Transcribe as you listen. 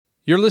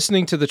You're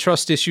listening to the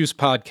Trust Issues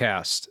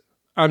Podcast.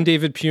 I'm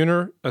David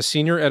Puner, a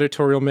senior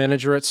editorial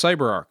manager at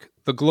CyberArk,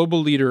 the global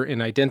leader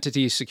in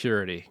identity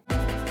security.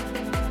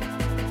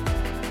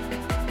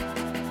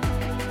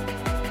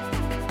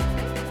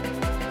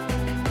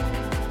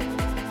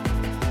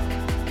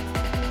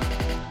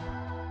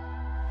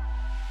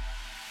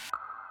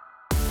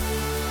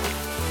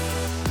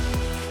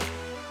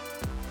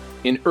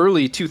 In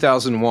early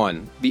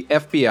 2001, the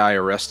FBI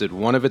arrested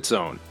one of its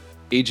own,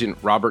 Agent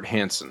Robert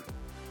Hanssen,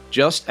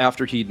 just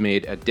after he'd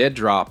made a dead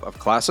drop of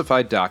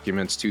classified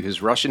documents to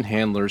his Russian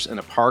handlers in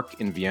a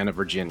park in Vienna,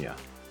 Virginia.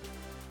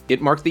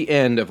 It marked the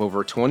end of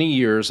over 20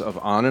 years of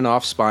on and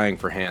off spying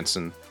for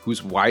Hanssen,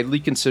 who's widely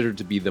considered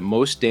to be the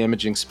most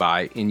damaging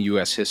spy in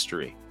U.S.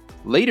 history.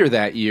 Later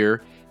that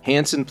year,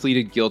 Hanssen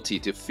pleaded guilty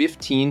to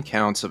 15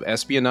 counts of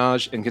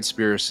espionage and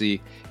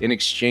conspiracy in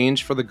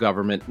exchange for the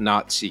government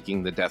not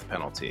seeking the death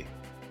penalty.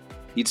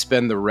 He'd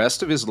spend the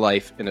rest of his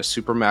life in a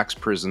supermax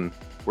prison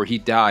where he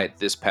died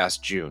this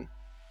past June.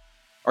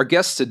 Our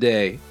guest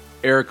today,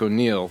 Eric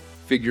O'Neill,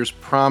 figures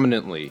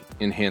prominently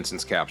in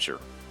Hanssen's capture.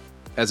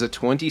 As a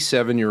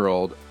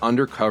 27-year-old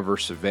undercover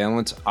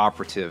surveillance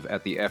operative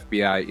at the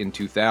FBI in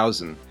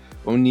 2000,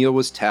 O'Neill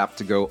was tapped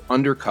to go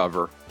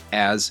undercover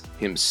as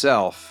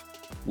himself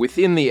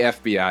within the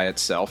FBI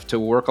itself to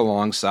work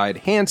alongside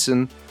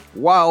Hanssen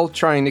while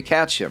trying to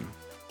catch him.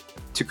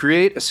 To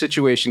create a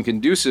situation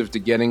conducive to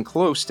getting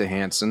close to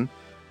Hanssen,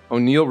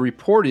 O'Neill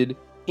reported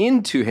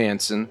into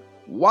Hanssen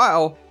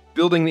while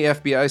building the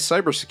FBI's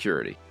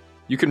cybersecurity.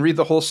 You can read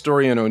the whole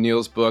story in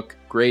O'Neill's book,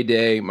 Gray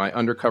Day, My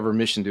Undercover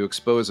Mission to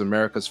Expose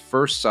America's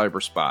First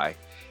Cyber Spy.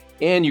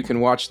 And you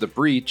can watch The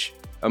Breach,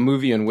 a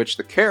movie in which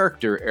the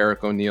character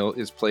Eric O'Neill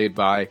is played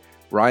by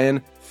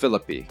Ryan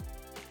Phillippe.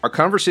 Our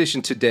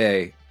conversation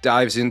today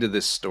dives into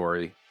this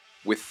story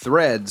with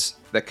threads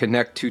that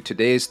connect to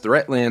today's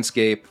threat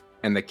landscape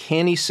and the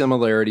canny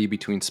similarity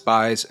between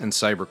spies and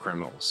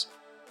cybercriminals,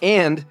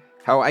 and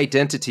how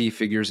identity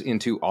figures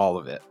into all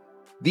of it.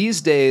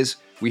 These days,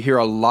 we hear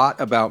a lot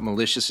about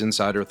malicious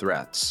insider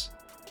threats.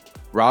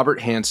 Robert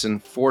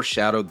Hanssen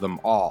foreshadowed them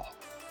all.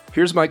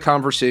 Here's my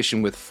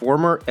conversation with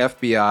former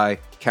FBI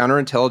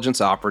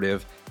counterintelligence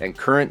operative and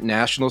current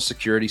national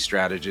security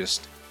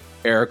strategist,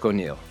 Eric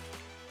O'Neill.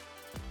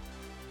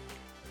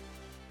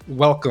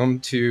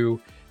 Welcome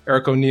to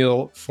Eric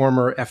O'Neill,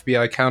 former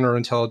FBI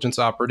counterintelligence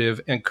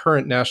operative and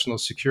current national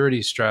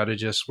security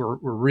strategist. We're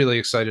really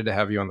excited to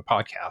have you on the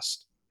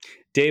podcast.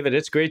 David,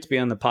 it's great to be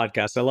on the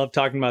podcast. I love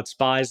talking about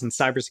spies and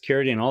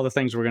cybersecurity and all the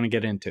things we're going to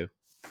get into.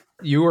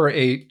 You are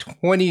a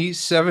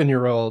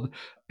 27-year-old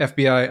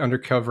FBI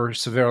undercover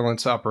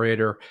surveillance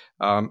operator,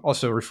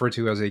 also referred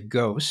to as a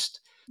ghost.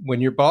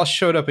 When your boss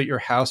showed up at your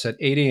house at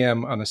 8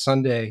 a.m. on a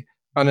Sunday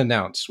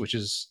unannounced, which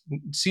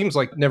seems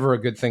like never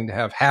a good thing to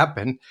have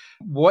happen,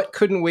 what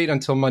couldn't wait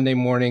until Monday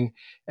morning,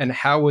 and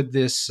how would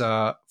this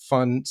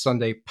fun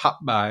Sunday pop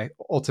by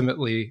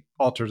ultimately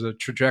alter the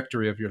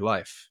trajectory of your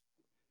life?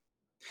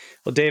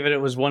 Well, David,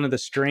 it was one of the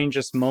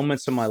strangest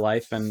moments of my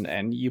life,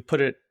 and you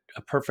put it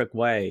a perfect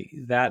way.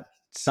 That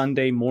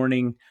Sunday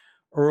morning,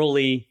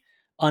 early,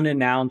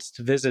 unannounced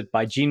visit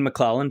by Gene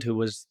McClelland, who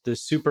was the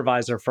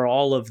supervisor for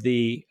all of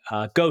the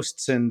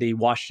ghosts in the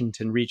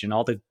Washington region,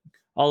 all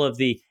of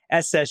the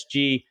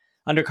SSG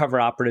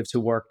undercover operatives who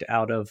worked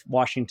out of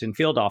Washington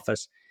field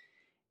office.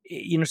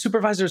 You know,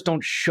 supervisors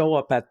don't show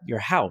up at your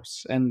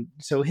house. And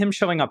so him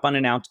showing up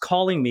unannounced,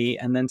 calling me,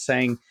 and then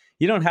saying,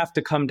 "You don't have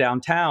to come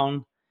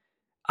downtown.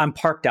 I'm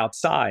parked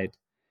outside,"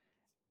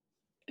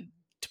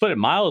 to put it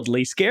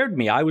mildly, scared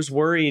me. I was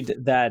worried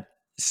that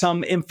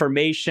some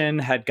information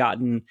had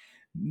gotten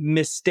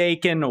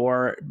mistaken,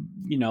 or,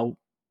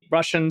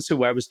 Russians,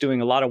 who I was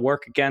doing a lot of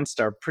work against,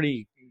 are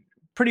pretty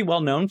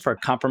well known for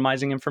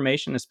compromising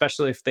information,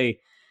 especially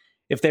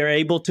if they're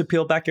able to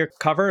peel back your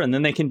cover, and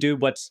then they can do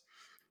what's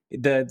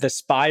the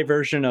spy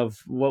version of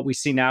what we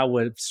see now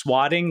with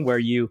swatting, where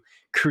you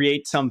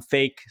create some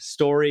fake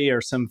story or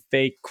some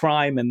fake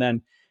crime, and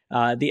then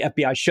the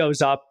FBI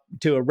shows up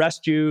to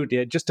arrest you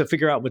just to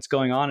figure out what's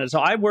going on. And so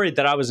I worried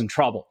that I was in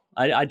trouble.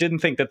 I didn't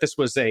think that this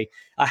was a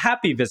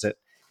happy visit.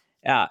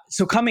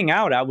 So coming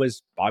out, I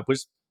was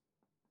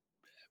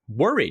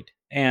worried.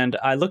 And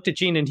I looked at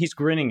Gene, and he's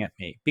grinning at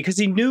me because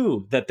he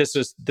knew that this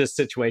was this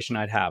situation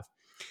I'd have.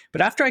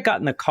 But after I got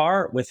in the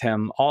car with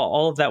him,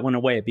 all of that went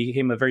away. It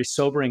became a very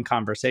sobering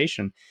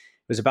conversation.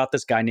 It was about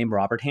this guy named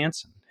Robert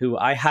Hanssen, who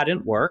I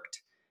hadn't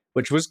worked,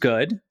 which was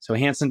good. So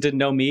Hanssen didn't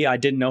know me. I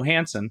didn't know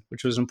Hanssen,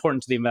 which was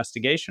important to the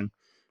investigation.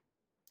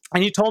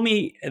 And he told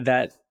me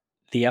that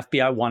the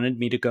FBI wanted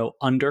me to go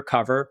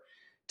undercover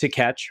to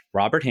catch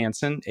Robert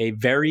Hanssen, a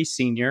very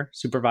senior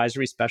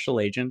supervisory special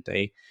agent,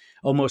 a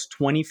almost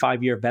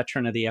 25-year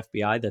veteran of the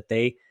FBI that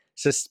they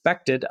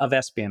suspected of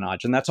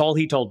espionage. And that's all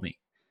he told me.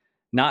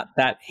 Not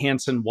that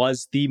Hanssen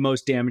was the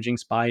most damaging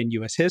spy in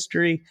U.S.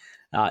 history,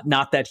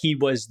 not that he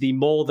was the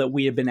mole that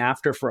we had been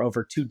after for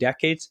over 2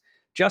 decades,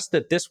 just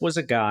that this was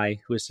a guy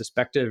who was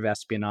suspected of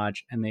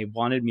espionage, and they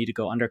wanted me to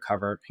go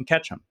undercover and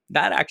catch him.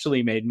 That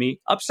actually made me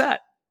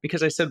upset.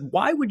 because I said,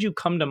 why would you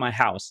come to my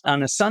house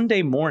on a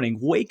Sunday morning,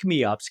 wake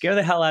me up, scare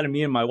the hell out of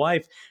me and my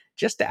wife,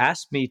 just to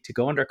ask me to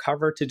go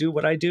undercover to do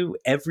what I do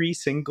every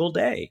single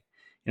day,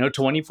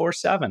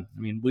 24/7. I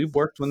mean, we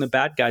worked when the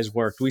bad guys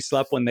worked. We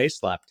slept when they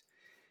slept.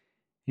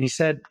 And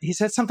he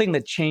said something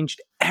that changed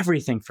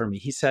everything for me.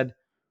 He said,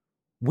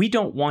 we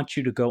don't want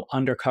you to go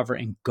undercover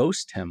and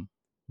ghost him.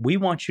 We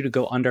want you to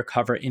go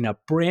undercover in a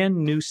brand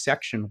new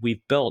section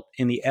we've built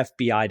in the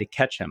FBI to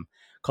catch him,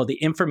 called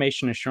the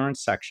Information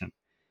Assurance Section.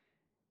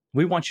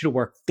 We want you to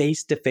work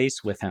face to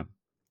face with him.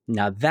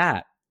 Now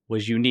that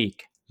was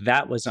unique.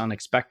 That was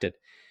unexpected.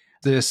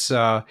 This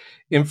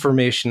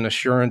information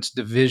assurance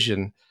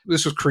division,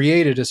 this was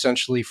created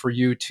essentially for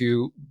you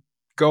to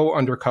go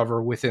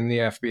undercover within the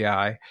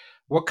FBI.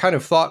 What kind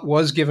of thought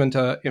was given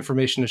to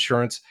information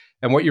assurance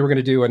and what you were going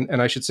to do?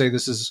 And I should say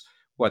this is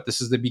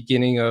the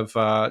beginning of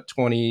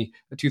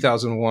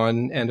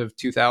 2001, end of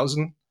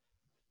 2000?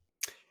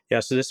 Yeah,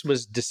 so this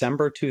was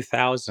December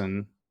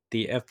 2000.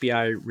 The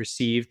FBI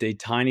received a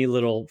tiny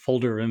little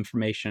folder of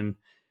information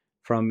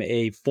from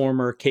a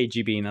former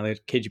KGB. Now, the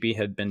KGB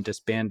had been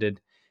disbanded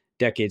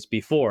decades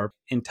before.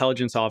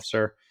 Intelligence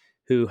officer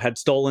who had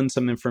stolen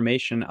some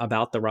information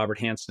about the Robert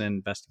Hanssen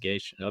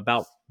investigation,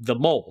 about the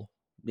mole.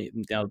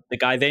 The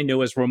guy they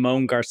knew as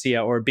Ramon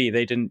Garcia Orbi.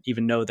 They didn't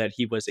even know that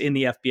he was in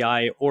the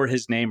FBI or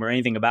his name or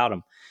anything about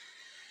him.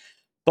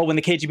 But when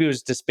the KGB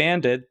was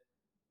disbanded,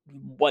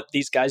 what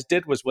these guys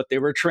did was what they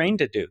were trained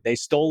to do. They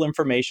stole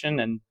information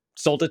and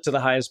sold it to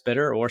the highest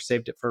bidder or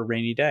saved it for a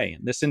rainy day.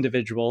 And this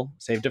individual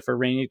saved it for a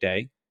rainy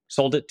day,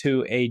 sold it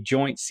to a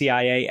joint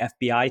CIA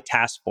FBI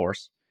task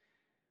force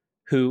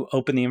who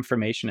opened the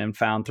information and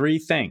found three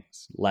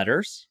things: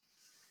 letters,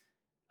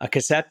 a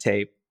cassette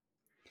tape,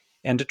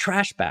 and a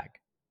trash bag.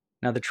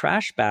 Now, the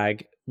trash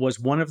bag was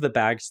one of the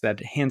bags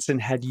that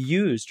Hanssen had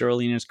used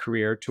early in his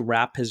career to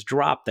wrap his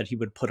drop that he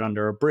would put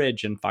under a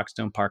bridge in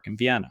Foxstone Park in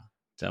Vienna.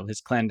 So his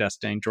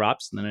clandestine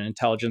drops, and then an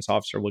intelligence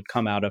officer would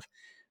come out of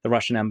the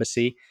Russian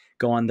embassy,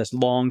 go on this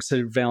long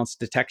surveillance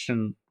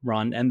detection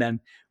run, and then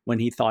when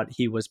he thought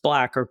he was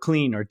black or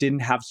clean or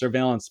didn't have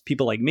surveillance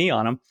people like me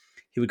on him,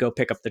 he would go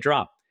pick up the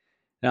drop.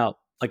 Now,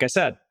 like I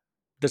said,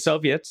 the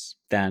Soviets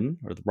then,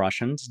 or the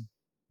Russians,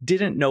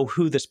 didn't know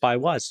who the spy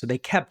was. So they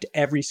kept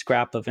every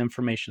scrap of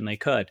information they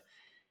could.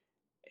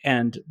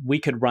 And we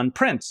could run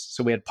prints.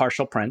 So we had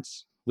partial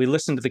prints. We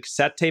listened to the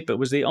cassette tape. It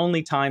was the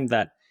only time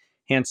that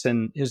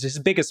Hanssen, it was his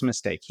biggest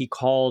mistake. He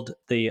called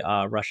the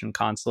Russian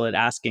consulate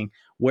asking,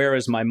 where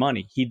is my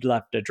money? He'd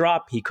left a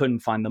drop. He couldn't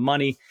find the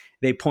money.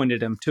 They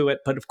pointed him to it.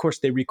 But of course,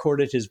 they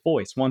recorded his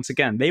voice. Once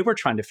again, they were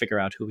trying to figure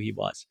out who he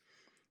was.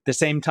 The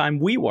same time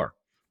we were.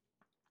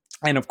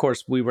 And of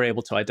course, we were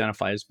able to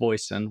identify his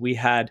voice. And we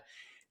had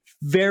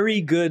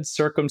very good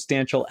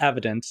circumstantial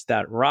evidence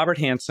that Robert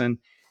Hanssen,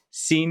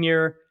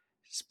 senior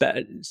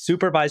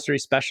supervisory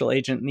special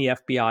agent in the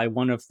FBI,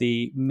 one of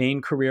the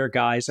main career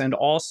guys, and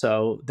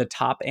also the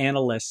top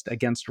analyst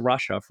against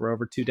Russia for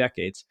over 2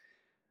 decades,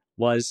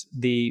 was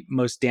the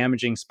most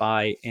damaging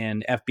spy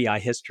in FBI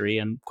history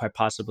and quite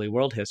possibly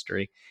world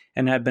history,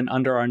 and had been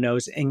under our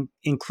nose,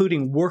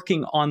 including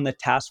working on the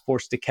task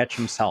force to catch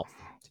himself.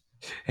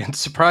 And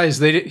surprise,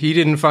 he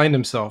didn't find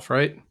himself,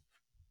 right?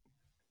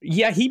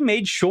 Yeah, he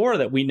made sure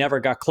that we never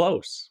got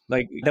close,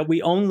 like that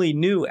we only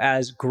knew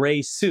as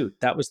Gray Suit.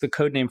 That was the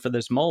code name for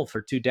this mole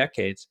for 2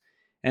 decades.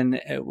 And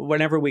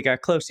whenever we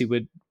got close, he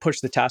would push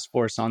the task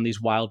force on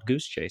these wild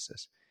goose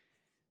chases.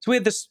 So we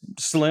had this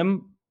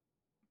slim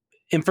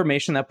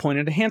information that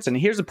pointed to Hanssen. And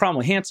here's the problem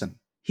with Hanssen.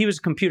 He was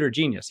a computer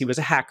genius. He was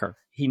a hacker.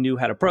 He knew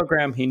how to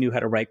program. He knew how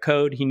to write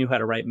code. He knew how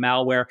to write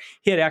malware.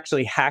 He had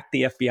actually hacked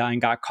the FBI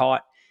and got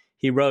caught.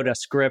 He wrote a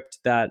script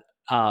that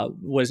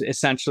was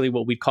essentially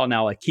what we call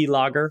now a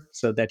keylogger,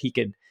 so that he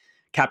could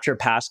capture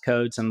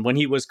passcodes. And when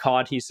he was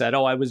caught, he said,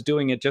 I was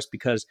doing it just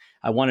because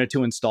I wanted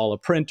to install a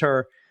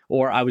printer,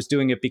 or I was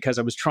doing it because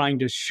I was trying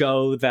to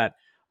show that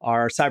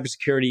our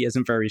cybersecurity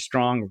isn't very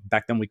strong.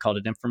 Back then, we called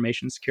it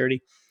information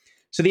security.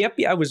 So the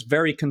FBI was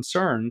very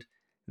concerned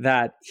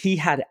that he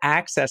had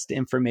access to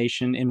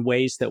information in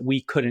ways that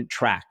we couldn't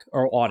track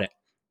or audit.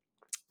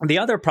 The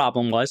other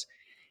problem was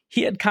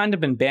he had kind of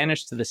been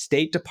banished to the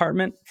State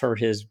Department for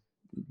his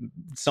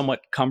somewhat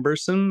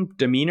cumbersome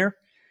demeanor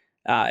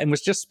and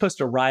was just supposed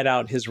to ride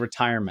out his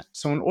retirement.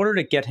 So in order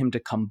to get him to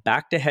come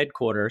back to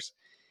headquarters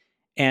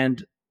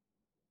and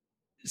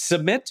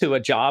submit to a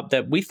job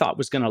that we thought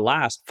was going to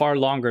last far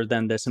longer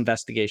than this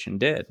investigation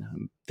did,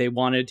 they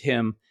wanted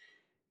him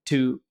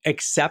to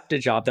accept a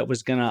job that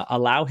was going to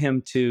allow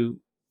him to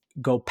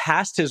go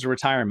past his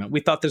retirement.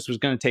 We thought this was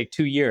going to take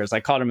 2 years. I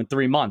caught him in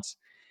 3 months.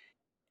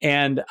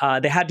 And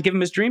they had to give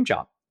him his dream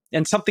job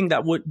and something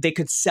that they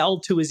could sell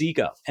to his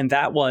ego. And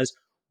that was,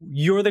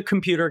 you're the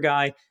computer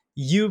guy.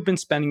 You've been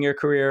spending your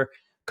career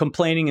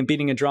complaining and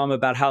beating a drum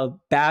about how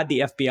bad the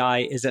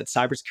FBI is at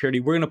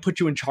cybersecurity. We're going to put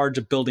you in charge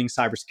of building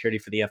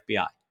cybersecurity for the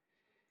FBI.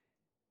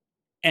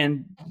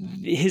 And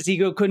his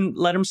ego couldn't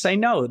let him say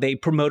no. They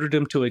promoted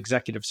him to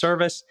executive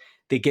service.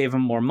 They gave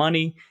him more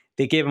money.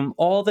 They gave him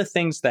all the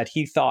things that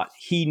he thought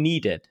he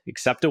needed,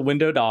 except a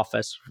windowed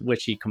office,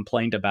 which he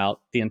complained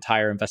about the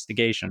entire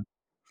investigation.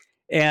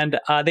 And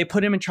they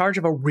put him in charge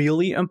of a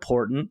really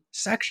important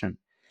section.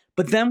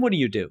 But then what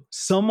do?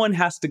 Someone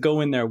has to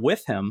go in there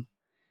with him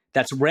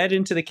that's read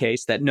into the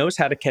case, that knows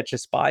how to catch a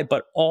spy,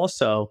 but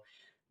also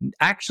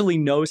actually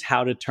knows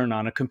how to turn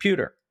on a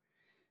computer.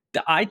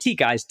 The IT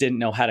guys didn't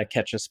know how to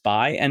catch a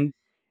spy, and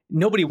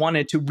nobody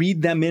wanted to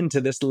read them into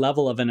this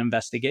level of an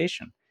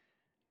investigation.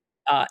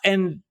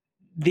 And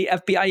the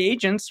FBI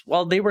agents,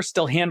 well, they were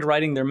still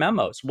handwriting their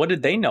memos. What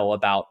did they know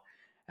about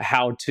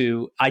how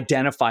to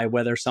identify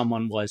whether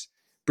someone was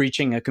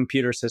breaching a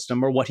computer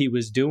system or what he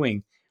was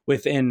doing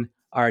within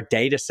our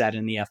data set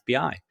in the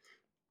FBI?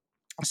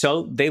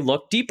 So they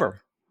looked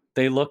deeper.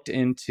 They looked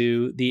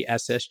into the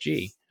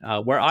SSG,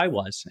 where I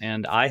was,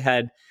 and I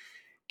had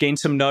gained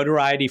some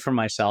notoriety for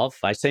myself.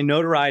 I say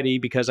notoriety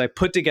because I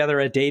put together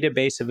a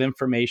database of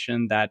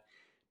information that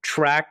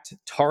tracked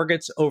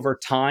targets over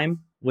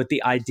time, with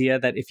the idea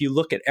that if you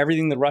look at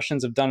everything the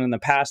Russians have done in the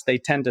past, they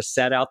tend to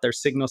set out their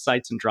signal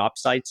sites and drop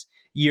sites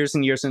years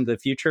and years into the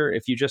future.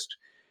 If you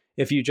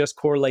just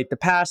correlate the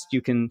past, you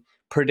can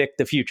predict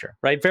the future,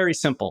 right? Very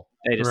simple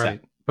data set.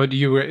 Right. But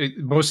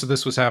most of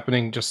this was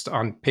happening just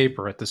on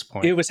paper at this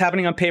point. It was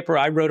happening on paper.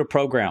 I wrote a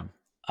program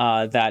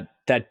that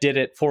did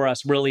it for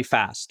us really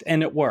fast,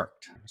 and it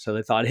worked. So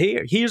they thought,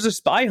 hey, here's a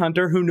spy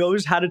hunter who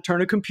knows how to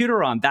turn a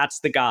computer on. That's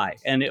the guy.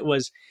 And it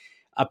was,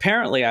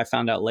 apparently, I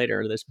found out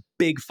later, this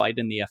big fight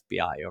in the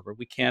FBI over,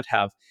 we can't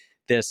have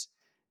this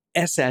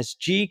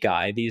SSG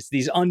guy,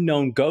 these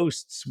unknown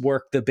ghosts,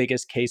 work the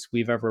biggest case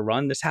we've ever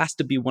run. This has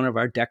to be one of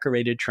our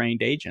decorated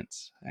trained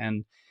agents.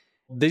 And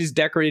these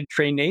decorated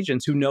trained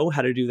agents who know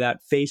how to do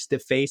that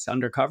face-to-face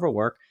undercover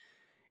work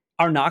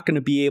are not going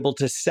to be able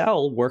to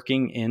sell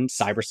working in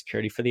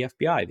cybersecurity for the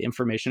FBI, the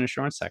information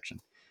assurance section.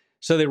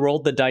 So they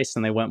rolled the dice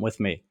and they went with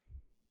me.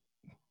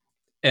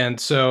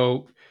 And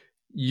so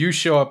you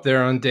show up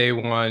there on day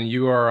one.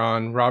 You are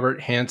on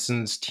Robert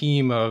Hanssen's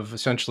team of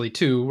essentially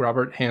two,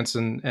 Robert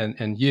Hanssen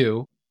and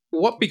you.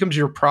 What becomes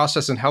your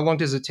process, and how long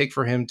does it take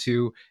for him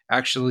to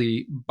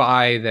actually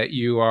buy that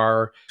you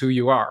are who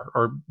you are?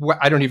 Or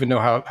I don't even know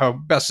how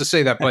best to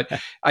say that, but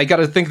I got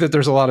to think that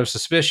there's a lot of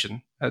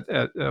suspicion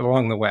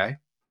along the way.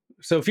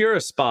 So if you're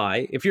a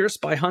spy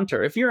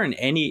hunter, if you're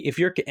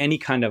any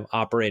kind of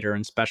operator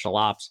in special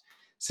ops,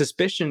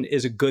 suspicion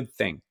is a good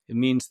thing. It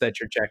means that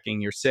you're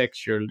checking your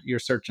six, you're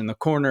searching the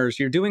corners,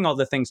 you're doing all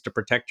the things to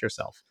protect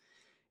yourself.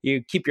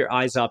 You keep your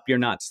eyes up, you're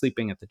not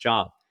sleeping at the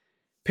job.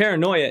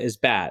 Paranoia is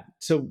bad.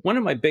 So one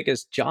of my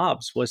biggest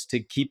jobs was to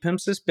keep him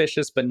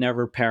suspicious but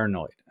never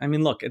paranoid. I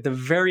mean, look, at the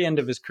very end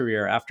of his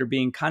career, after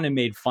being kind of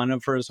made fun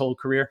of for his whole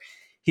career,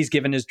 he's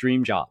given his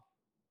dream job.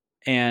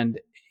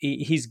 And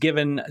he's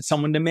given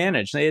someone to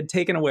manage. They had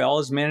taken away all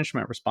his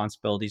management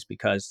responsibilities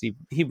because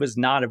he was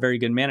not a very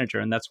good manager.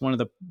 And that's one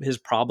of his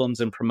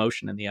problems in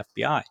promotion in the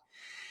FBI.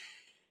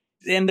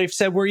 And they've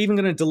said, we're even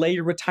going to delay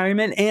your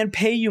retirement and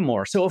pay you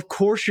more. So of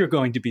course you're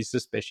going to be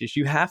suspicious.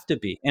 You have to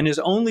be. And his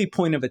only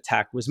point of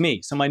attack was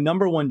me. So my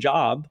number one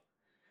job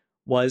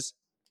was,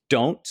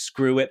 don't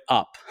screw it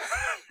up.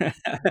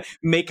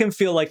 Make him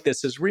feel like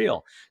this is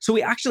real. So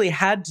we actually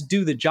had to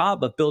do the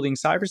job of building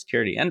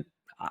cybersecurity. And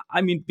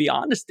I mean, to be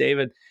honest,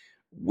 David,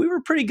 we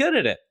were pretty good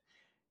at it.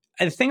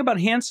 And the thing about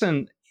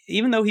Hanssen,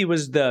 even though he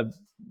was the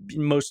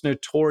most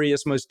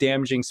notorious, most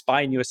damaging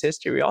spy in US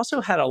history, he also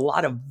had a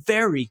lot of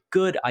very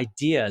good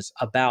ideas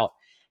about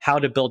how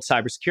to build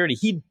cybersecurity.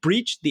 He'd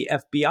breached the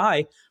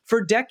FBI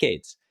for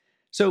decades.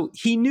 So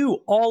he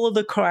knew all of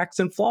the cracks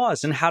and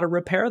flaws and how to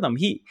repair them.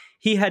 He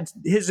had,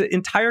 his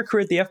entire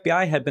career at the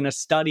FBI had been a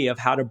study of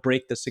how to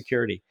break the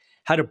security,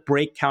 how to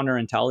break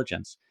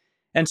counterintelligence.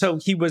 And so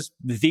he was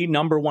the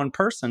number one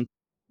person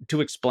to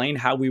explain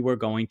how we were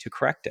going to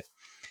correct it.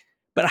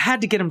 But I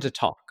had to get him to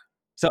talk.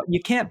 So you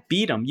can't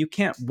beat him. You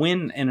can't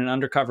win in an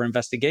undercover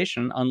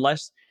investigation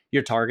unless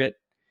your target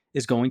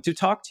is going to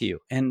talk to you.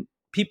 And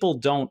people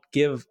don't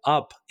give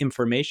up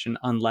information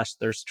unless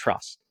there's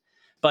trust.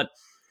 But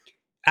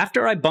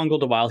after I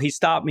bungled a while, he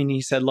stopped me and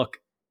he said,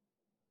 look,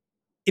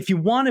 if you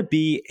want to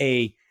be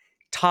a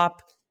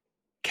top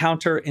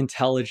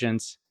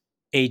counterintelligence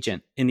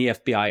agent in the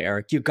FBI,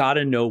 Eric, you got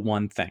to know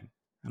one thing.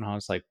 And I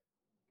was like,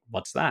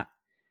 what's that?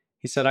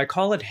 He said, I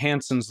call it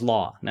Hanssen's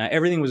Law. Now,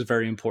 everything was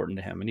very important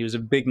to him, and he was a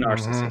big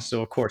narcissist.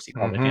 So, of course, he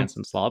called it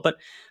Hanssen's Law. But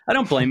I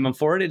don't blame him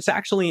for it. It's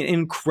actually an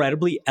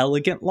incredibly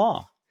elegant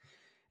law.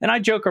 And I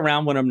joke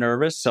around when I'm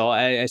nervous. So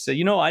I said,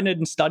 I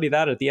didn't study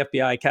that at the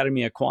FBI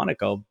Academy at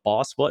Quantico.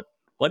 Boss, what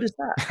is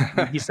that?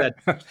 And he said,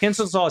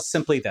 Hanssen's Law is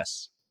simply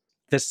this.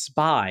 The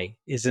spy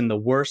is in the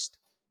worst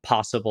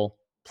possible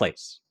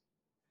place.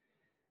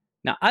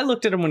 Now, I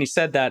looked at him when he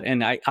said that,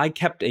 and I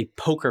kept a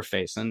poker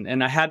face,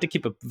 and I had to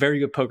keep a very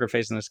good poker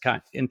face in this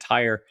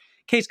entire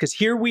case, because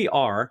here we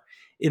are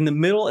in the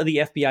middle of the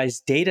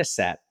FBI's data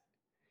set.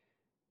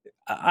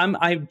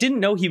 I didn't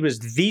know he was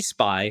the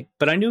spy,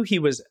 but I knew he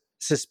was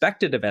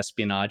suspected of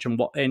espionage,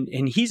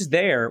 and he's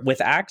there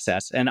with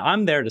access, and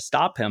I'm there to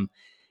stop him.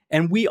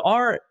 And we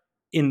are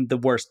in the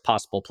worst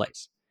possible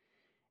place.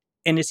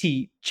 And is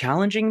he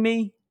challenging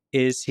me?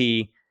 Is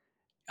he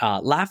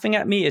laughing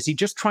at me? Is he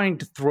just trying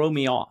to throw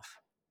me off?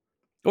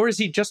 Or is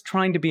he just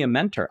trying to be a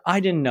mentor? I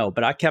didn't know,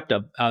 but I kept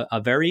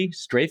a very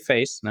straight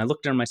face. And I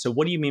looked at him and I said,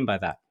 what do you mean by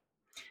that?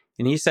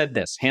 And he said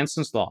this,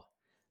 Hanssen's law: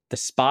 the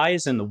spy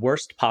is in the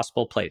worst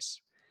possible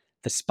place.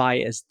 The spy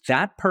is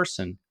that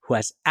person who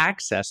has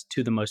access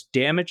to the most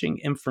damaging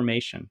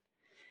information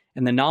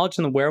and the knowledge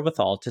and the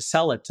wherewithal to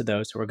sell it to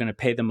those who are going to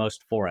pay the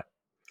most for it.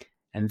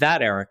 And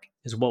that, Eric,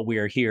 is what we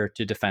are here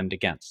to defend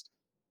against.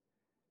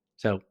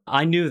 So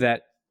I knew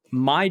that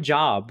my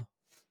job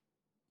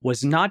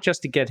was not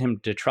just to get him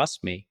to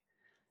trust me,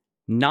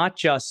 not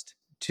just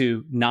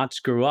to not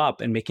screw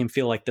up and make him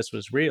feel like this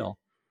was real,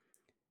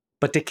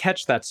 but to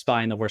catch that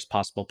spy in the worst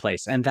possible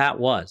place. And that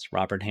was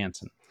Robert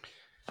Hanssen.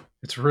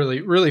 It's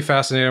really, really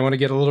fascinating. I want to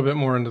get a little bit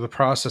more into the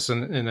process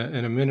in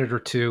a minute or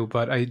two,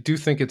 but I do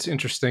think it's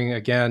interesting,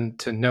 again,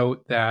 to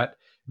note that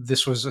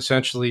this was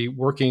essentially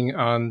working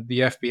on the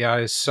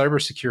FBI's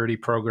cybersecurity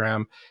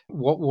program.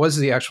 What was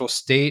the actual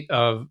state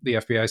of the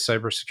FBI's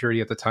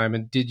cybersecurity at the time?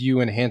 And did you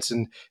and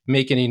Hansen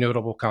make any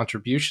notable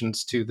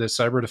contributions to the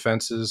cyber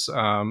defenses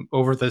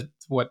over the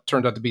what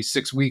turned out to be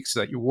 6 weeks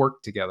that you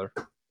worked together?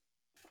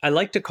 I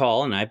like to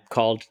call, and I've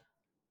called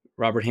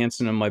Robert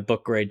Hanssen in my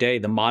book Gray Day,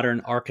 the modern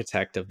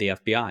architect of the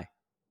FBI,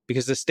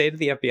 because the state of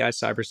the FBI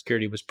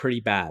cybersecurity was pretty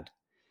bad.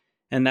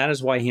 And that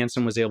is why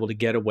Hanssen was able to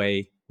get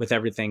away with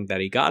everything that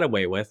he got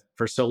away with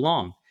for so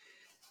long.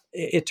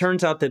 It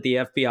turns out that the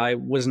FBI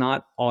was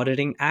not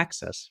auditing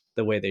access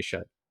the way they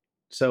should.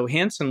 So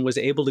Hanssen was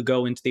able to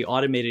go into the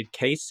automated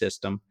case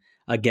system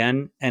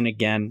again and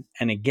again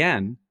and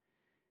again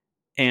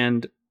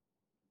and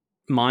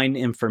mine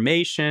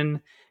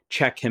information,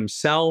 check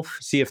himself,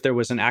 see if there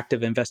was an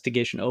active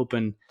investigation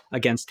open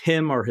against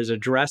him or his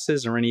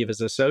addresses or any of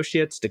his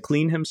associates to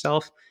clean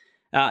himself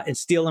and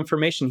steal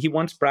information. He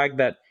once bragged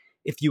that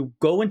if you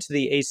go into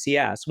the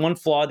ACS, one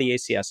flaw of the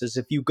ACS is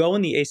if you go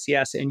in the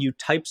ACS and you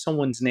type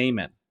someone's name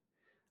in,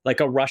 like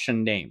a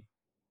Russian name,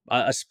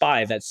 a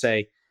spy that,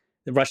 say,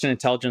 the Russian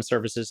intelligence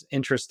service is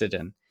interested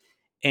in,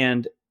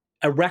 and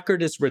a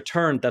record is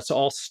returned that's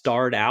all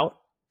starred out,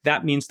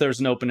 that means there's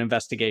an open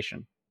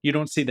investigation. You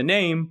don't see the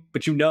name,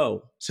 but you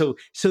know. So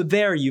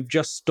there you've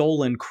just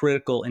stolen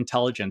critical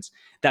intelligence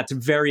that's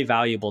very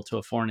valuable to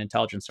a foreign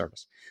intelligence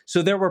service.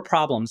 So there were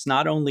problems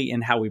not only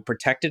in how we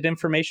protected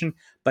information,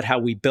 but how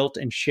we built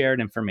and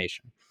shared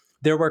information.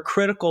 There were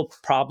critical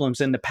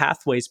problems in the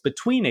pathways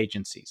between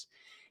agencies.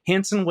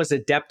 Hanssen was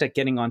adept at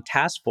getting on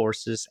task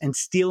forces and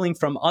stealing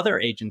from other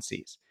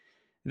agencies.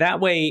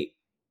 That way,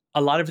 a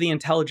lot of the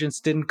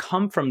intelligence didn't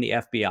come from the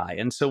FBI.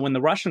 And so when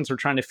the Russians were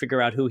trying to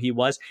figure out who he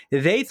was,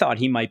 they thought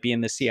he might be in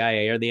the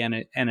CIA or the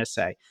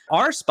NSA.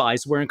 Our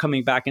spies weren't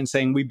coming back and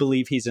saying, we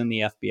believe he's in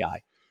the FBI.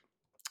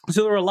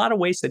 So there were a lot of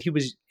ways that he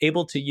was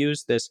able to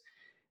use this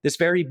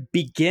very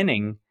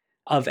beginning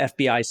of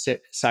FBI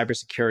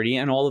cybersecurity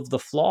and all of the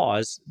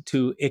flaws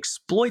to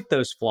exploit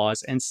those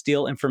flaws and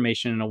steal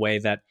information in a way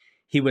that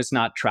he was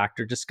not tracked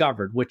or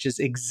discovered, which is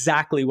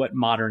exactly what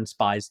modern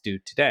spies do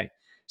today.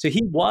 So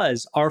he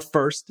was our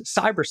first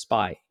cyber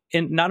spy.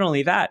 And not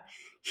only that,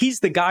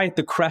 he's the guy at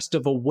the crest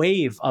of a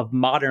wave of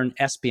modern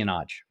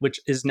espionage, which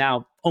is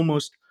now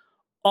almost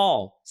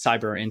all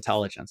cyber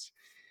intelligence.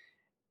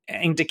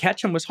 And to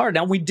catch him was hard.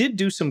 Now, we did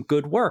do some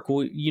good work.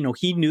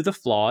 He knew the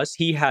flaws.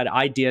 He had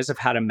ideas of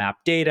how to map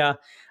data.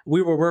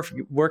 We were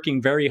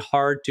working very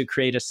hard to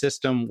create a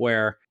system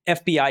where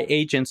FBI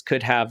agents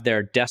could have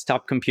their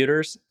desktop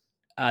computers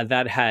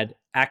that had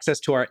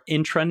access to our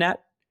intranet,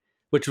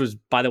 which was,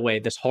 by the way,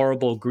 this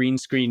horrible green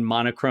screen,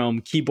 monochrome,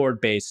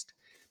 keyboard-based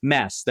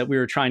mess that we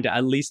were trying to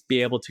at least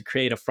be able to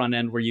create a front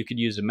end where you could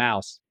use a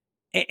mouse,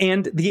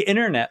 and the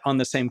internet on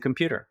the same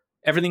computer.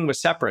 Everything was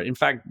separate. In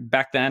fact,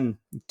 back then,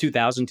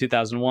 2000,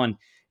 2001,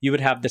 you would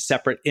have the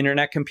separate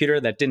internet computer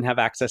that didn't have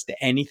access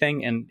to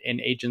anything, and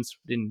agents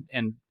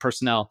and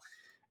personnel,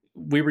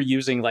 we were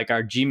using like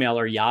our Gmail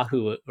or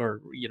Yahoo or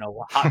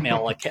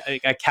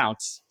Hotmail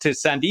accounts to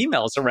send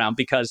emails around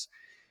because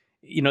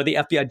the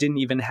FBI didn't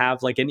even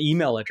have like an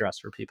email address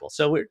for people.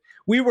 So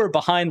we were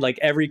behind like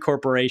every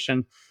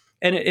corporation.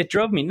 And it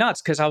drove me nuts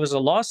because I was a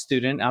law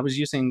student. I was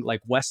using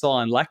like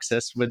Westlaw and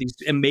Lexis with these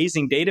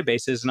amazing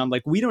databases. And I'm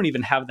like, we don't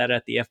even have that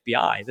at the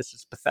FBI. This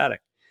is pathetic.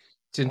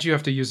 Didn't you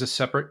have to use a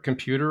separate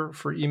computer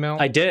for email?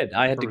 I did.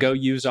 I had to go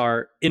use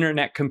our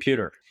internet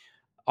computer.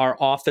 Our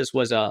office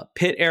was a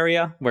pit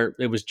area where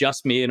it was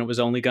just me and it was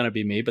only going to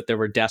be me, but there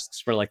were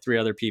desks for like 3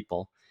 other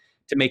people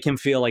to make him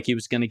feel like he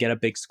was going to get a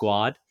big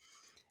squad.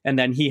 And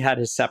then he had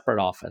his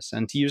separate office.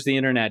 And to use the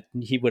internet,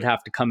 he would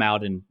have to come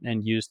out and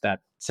use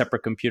that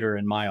separate computer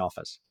in my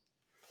office.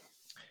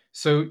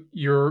 So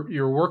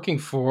you're working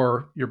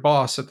for your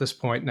boss at this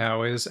point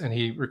now and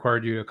he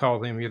required you to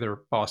call him either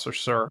boss or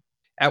sir.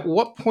 At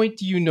what point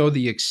do you know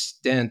the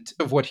extent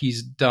of what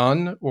he's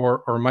done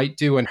or might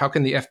do, and how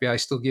can the FBI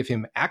still give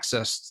him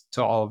access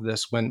to all of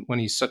this when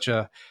he's such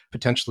a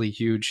potentially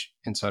huge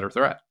insider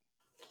threat?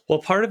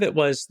 Well, part of it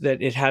was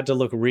that it had to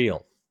look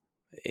real.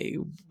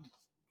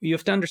 You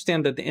have to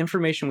understand that the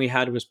information we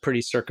had was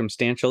pretty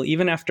circumstantial.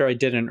 Even after I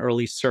did an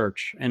early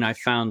search and I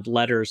found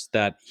letters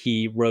that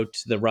he wrote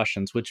to the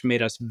Russians, which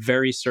made us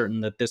very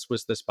certain that this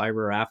was the spy we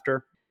were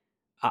after,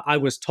 I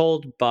was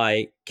told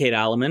by Kate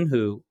Alleman,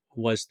 who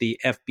was the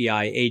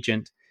FBI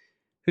agent,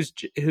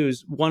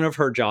 who's one of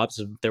her jobs.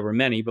 There were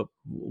many, but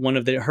one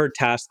of her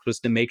tasks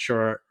was to make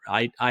sure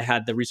I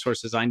had the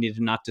resources I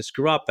needed not to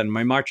screw up and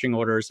my marching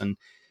orders and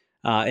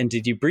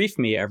to debrief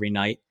me every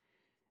night.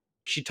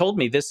 She told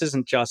me this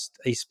isn't just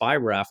a spy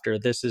we're after.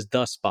 This is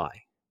the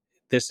spy.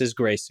 This is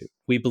Gray Suit.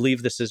 We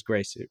believe this is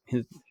Gray Suit.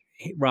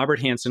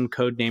 Robert Hanssen,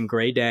 codename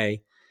Gray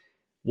Day,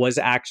 was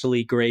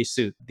actually Gray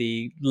Suit,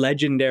 the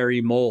legendary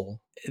mole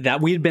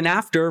that we had been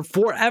after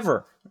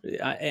forever.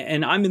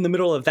 And I'm in the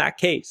middle of that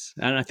case.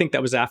 And I think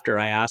that was after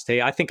I asked,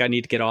 hey, I think I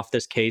need to get off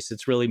this case.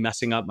 It's really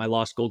messing up my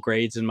law school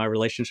grades and my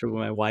relationship with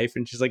my wife.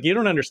 And she's like, you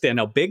don't understand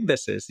how big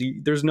this is.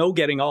 There's no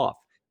getting off.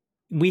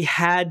 We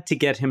had to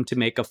get him to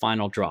make a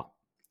final drop.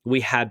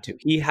 We had to.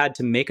 He had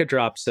to make a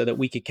drop so that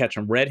we could catch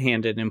him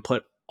red-handed and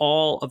put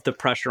all of the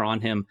pressure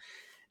on him,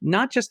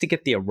 not just to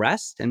get the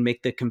arrest and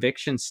make the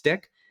conviction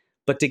stick,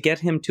 but to get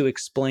him to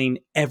explain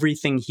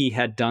everything he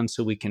had done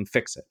so we can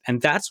fix it.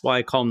 And that's why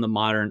I call him the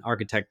modern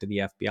architect of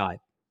the FBI.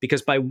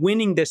 Because by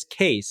winning this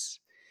case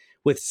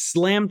with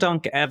slam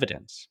dunk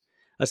evidence,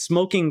 a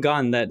smoking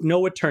gun that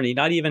no attorney,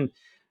 not even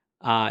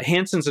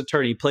Hanssen's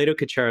attorney, Plato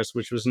Kacharis,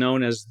 which was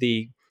known as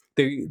the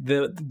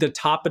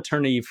top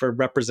attorney for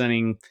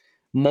representing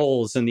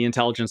moles in the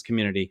intelligence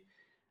community,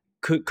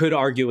 could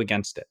argue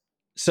against it,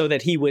 so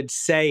that he would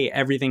say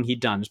everything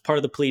he'd done. As part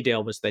of the plea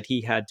deal was that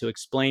he had to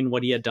explain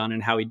what he had done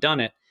and how he'd done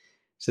it,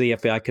 so the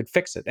FBI could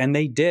fix it. And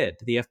they did.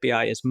 The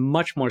FBI is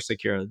much more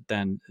secure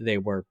than they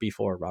were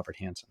before Robert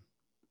Hanssen.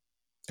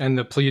 And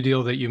the plea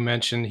deal that you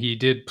mentioned, he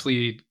did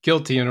plead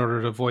guilty in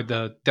order to avoid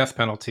the death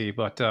penalty,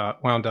 but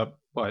wound up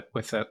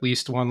with at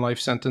least one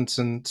life sentence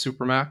in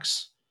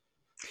Supermax?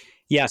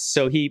 Yes,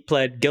 so he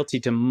pled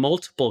guilty to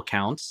multiple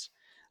counts,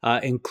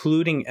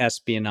 including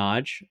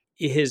espionage.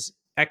 His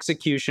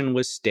execution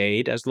was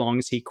stayed as long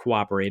as he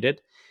cooperated.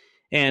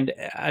 And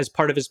as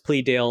part of his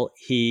plea deal,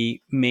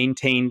 he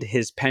maintained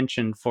his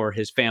pension for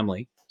his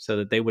family so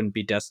that they wouldn't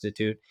be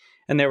destitute.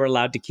 And they were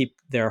allowed to keep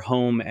their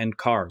home and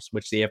cars,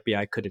 which the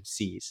FBI could have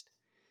seized.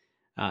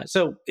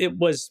 So it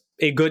was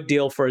a good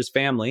deal for his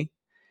family.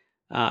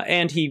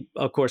 And he,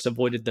 of course,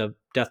 avoided the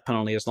death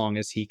penalty as long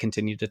as he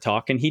continued to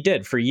talk. And he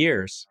did for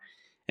years.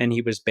 And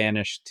he was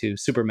banished to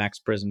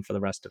Supermax prison for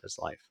the rest of his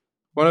life.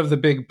 One of the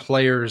big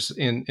players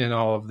in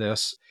all of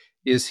this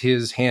is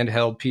his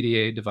handheld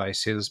PDA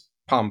device, his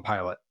Palm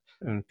Pilot.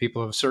 And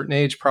people of a certain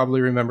age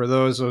probably remember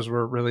those. Those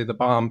were really the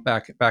bomb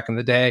back in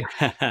the day.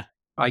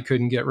 I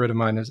couldn't get rid of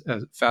mine as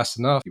fast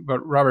enough,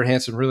 but Robert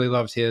Hanssen really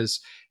loved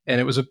his,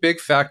 and it was a big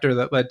factor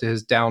that led to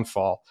his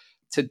downfall.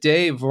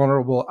 Today,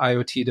 vulnerable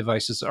IoT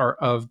devices are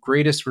of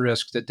greatest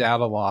risk to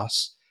data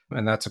loss,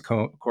 and that's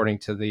according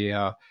to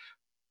the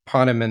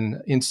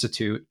Ponemon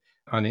Institute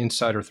on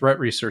Insider Threat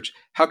Research.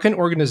 How can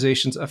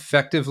organizations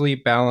effectively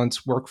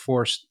balance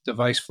workforce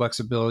device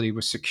flexibility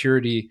with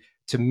security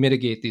to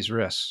mitigate these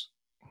risks?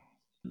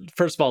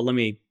 First of all, let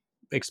me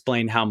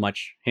explain how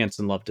much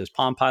Hansen loved his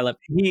Palm Pilot.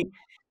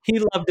 He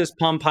loved his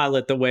Palm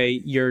Pilot the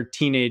way your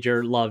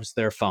teenager loves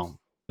their phone.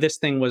 This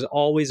thing was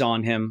always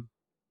on him,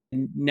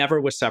 never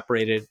was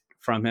separated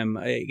from him,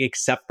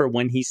 except for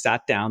when he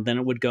sat down. Then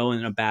it would go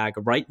in a bag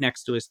right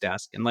next to his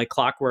desk. And like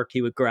clockwork,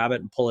 he would grab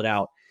it and pull it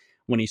out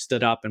when he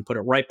stood up and put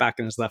it right back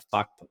in his left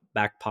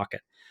back pocket.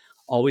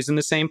 Always in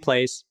the same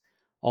place,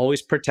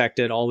 always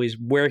protected, always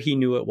where he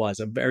knew it was.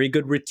 A very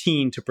good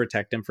routine to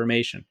protect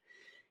information.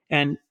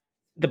 And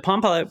the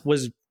Palm Pilot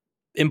was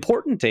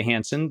important to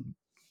Hansen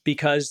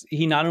because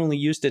he not only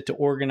used it to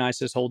organize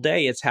his whole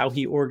day, it's how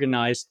he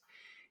organized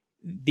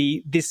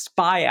the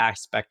spy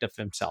aspect of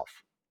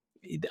himself.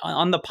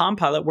 On the Palm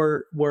Pilot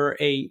were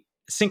a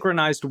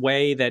synchronized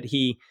way that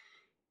he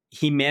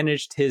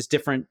managed his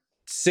different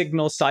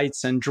signal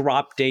sites and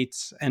drop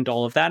dates and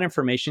all of that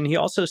information. He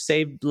also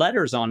saved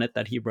letters on it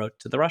that he wrote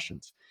to the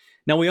Russians.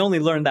 Now, we only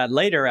learned that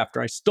later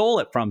after I stole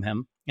it from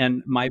him.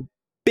 And my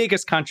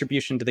biggest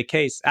contribution to the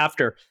case,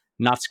 after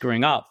not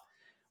screwing up,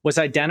 was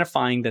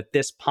identifying that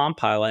this Palm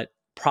Pilot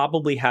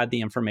probably had the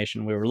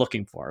information we were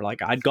looking for.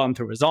 Like, I'd gone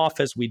through his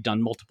office, we'd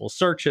done multiple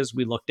searches,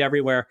 we looked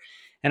everywhere.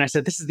 And I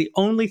said, this is the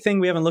only thing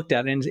we haven't looked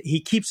at. And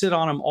he keeps it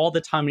on him all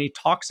the time. And he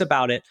talks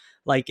about it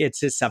like it's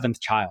his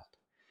seventh child.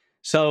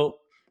 So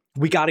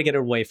we got to get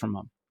it away from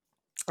him.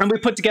 And we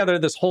put together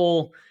this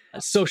whole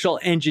social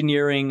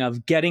engineering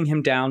of getting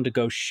him down to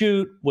go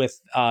shoot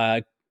with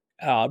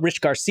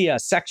Rich Garcia,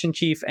 section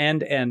chief,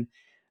 and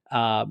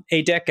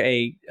ADIC,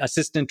 a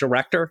assistant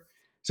director.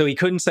 So he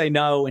couldn't say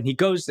no. And he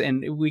goes,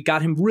 and we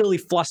got him really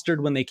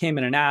flustered when they came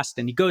in and asked.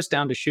 And he goes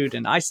down to shoot.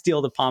 And I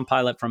steal the Palm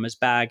Pilot from his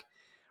bag,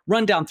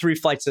 run down 3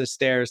 flights of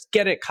stairs,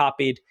 get it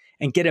copied,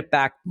 and get it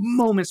back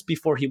moments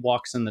before he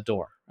walks in the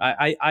door.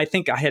 I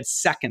think I had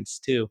seconds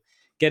to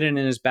get it in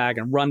his bag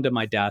and run to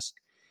my desk.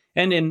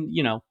 And in,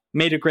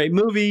 Made a great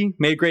movie,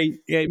 made a great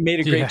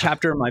Yeah.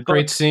 chapter in my book.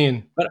 Great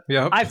scene. But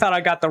Yep. I thought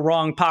I got the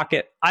wrong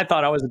pocket. I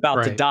thought I was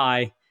about to Right.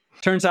 die.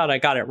 Turns out I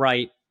got it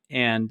right.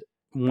 And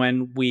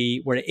when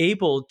we were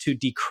able to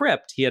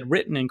decrypt, he had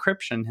written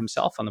encryption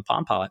himself on the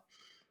Palm Pilot.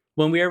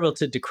 When we were able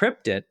to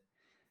decrypt it,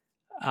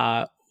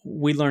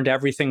 we learned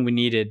everything we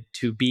needed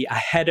to be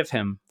ahead of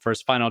him for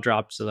his final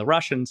drops to the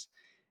Russians.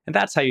 And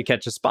that's how you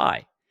catch a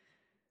spy.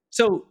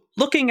 So,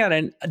 looking at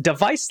a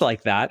device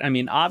like that, I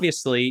mean,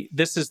 obviously,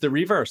 this is the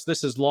reverse.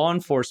 This is law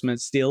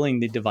enforcement stealing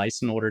the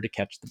device in order to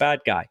catch the bad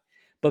guy.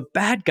 But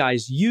bad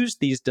guys use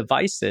these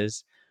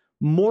devices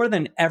more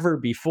than ever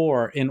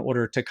before in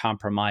order to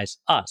compromise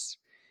us.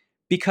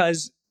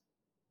 Because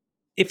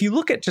if you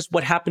look at just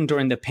what happened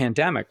during the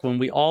pandemic, when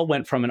we all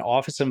went from an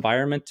office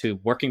environment to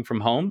working from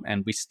home,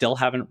 and we still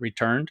haven't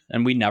returned,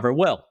 and we never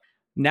will.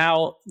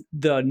 Now,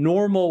 the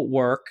normal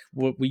work,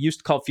 what we used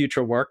to call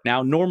future work,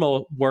 now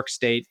normal work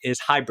state is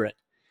hybrid.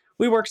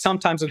 We work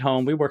sometimes at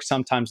home, we work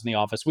sometimes in the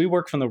office, we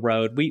work from the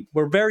road.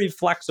 We're very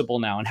flexible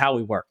now in how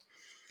we work.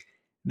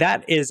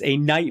 That is a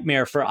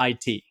nightmare for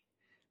IT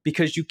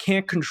because you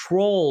can't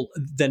control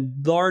the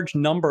large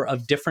number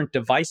of different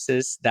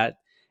devices that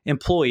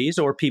employees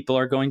or people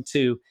are going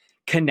to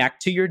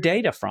connect to your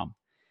data from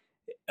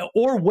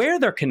or where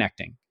they're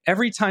connecting.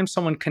 Every time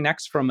someone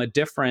connects from a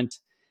different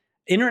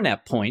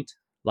internet point,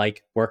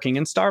 like working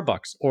in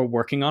Starbucks or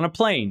working on a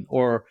plane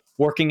or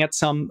working at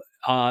some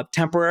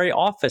temporary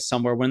office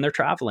somewhere when they're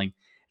traveling,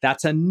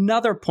 that's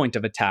another point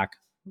of attack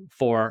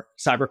for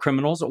cyber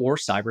criminals or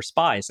cyber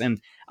spies. And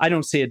I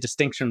don't see a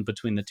distinction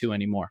between the two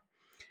anymore.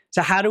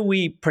 So, how do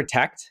we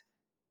protect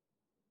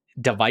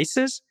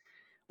devices?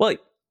 Well,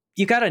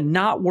 you got to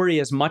not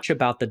worry as much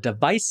about the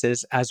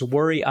devices as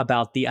worry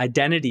about the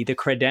identity, the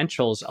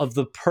credentials of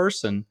the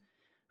person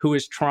who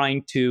is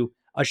trying to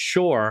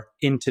assure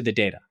into the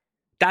data.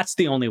 That's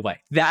the only way.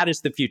 That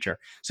is the future.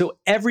 So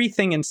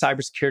everything in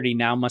cybersecurity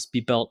now must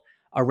be built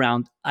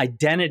around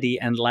identity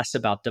and less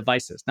about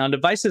devices. Now,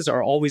 devices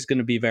are always going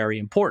to be very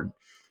important.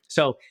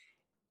 So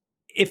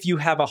if you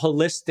have a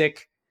holistic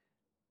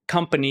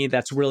company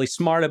that's really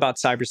smart about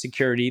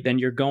cybersecurity, then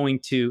you're going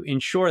to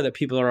ensure that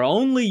people are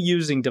only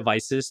using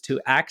devices to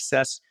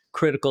access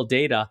critical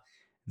data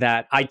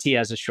that IT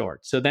has assured.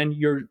 So then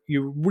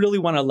you really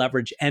want to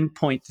leverage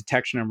endpoint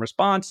detection and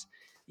response,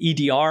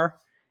 EDR,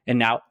 and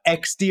now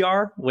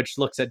XDR, which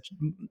looks at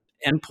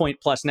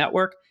endpoint plus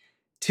network,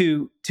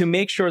 to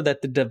make sure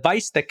that the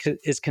device that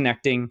is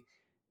connecting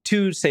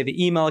to, say,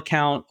 the email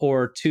account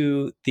or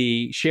to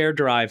the shared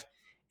drive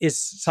is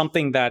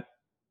something that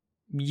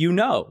you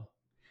know,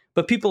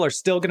 but people are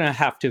still going to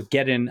have to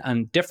get in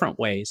on different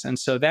ways. And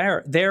so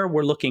there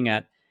we're looking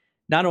at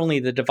not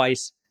only the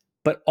device,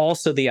 but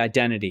also the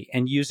identity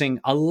and using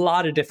a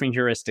lot of different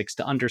heuristics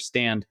to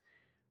understand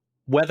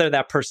whether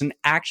that person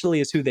actually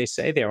is who they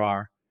say they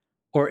are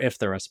or if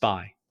they're a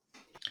spy.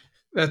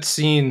 That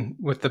scene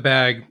with the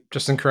bag,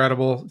 just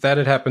incredible. That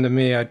had happened to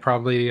me. I'd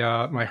probably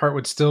my heart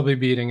would still be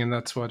beating, and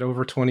that's what,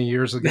 over 20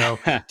 years ago.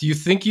 Do you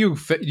think you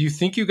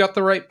got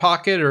the right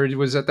pocket, or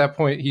was at that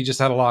point he just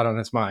had a lot on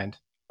his mind?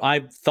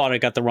 I thought I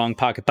got the wrong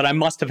pocket, but I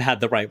must have had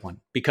the right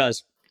one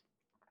because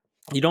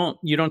you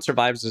don't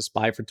survive as a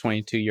spy for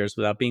 22 years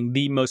without being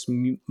the most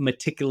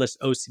meticulous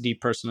OCD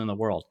person in the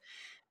world.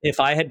 If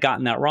I had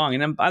gotten that wrong,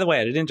 and then, by the way,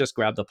 I didn't just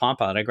grab the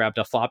pump out, I grabbed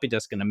a floppy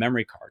disk and a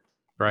memory card,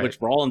 Right.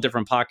 which were all in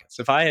different pockets.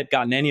 If I had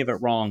gotten any of it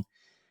wrong,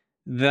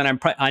 then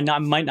I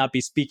might not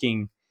be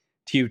speaking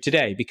to you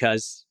today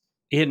because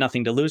he had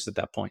nothing to lose at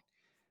that point.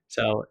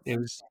 So it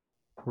was,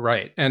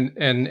 Right. And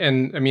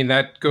I mean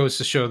that goes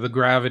to show the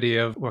gravity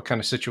of what kind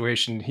of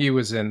situation he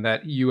was in,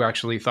 that you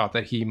actually thought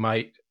that he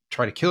might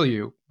try to kill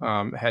you,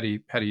 had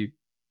he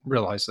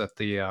realized that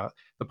the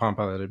pump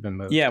pilot had been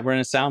moved. yeah, we're in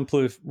a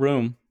soundproof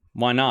room.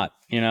 Why not?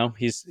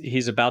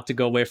 He's about to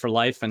go away for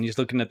life, and he's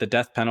looking at the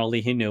death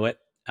penalty. He knew it.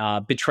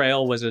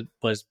 Betrayal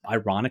was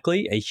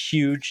ironically a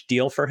huge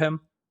deal for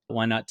him.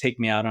 Why not take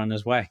me out on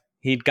his way?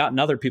 He'd gotten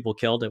other people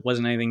killed. It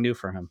wasn't anything new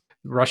for him.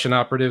 Russian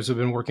operatives have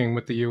been working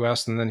with the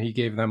U.S. and then he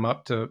gave them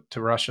up to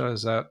Russia.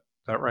 Is that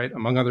right?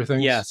 Among other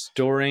things. Yes,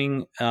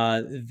 during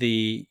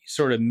the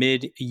sort of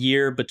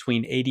mid-year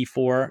between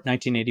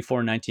 1984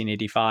 and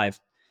 1985,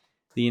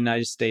 the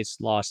United States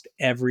lost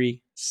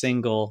every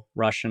single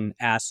Russian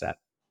asset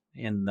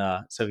in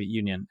the Soviet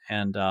Union.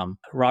 And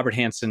Robert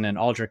Hanssen and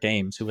Aldrich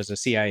Ames, who was a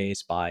CIA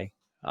spy,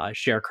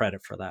 share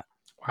credit for that.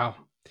 Wow,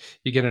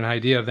 you get an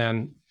idea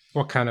then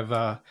what kind of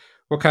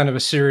a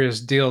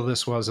serious deal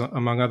this was,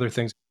 among other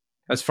things.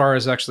 As far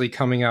as actually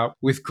coming out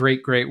with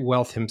great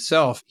wealth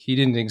himself, he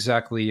didn't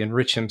exactly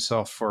enrich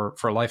himself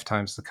for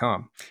lifetimes to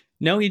come.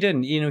 No, he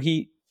didn't.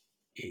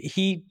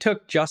 He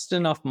took just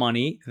enough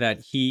money that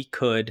he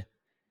could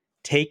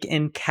take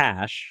in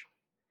cash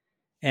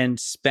and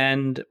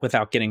spend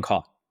without getting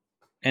caught.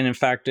 And in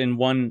fact, in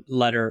one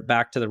letter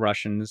back to the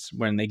Russians,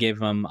 when they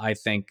gave him, I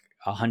think,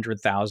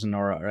 100,000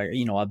 or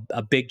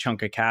a big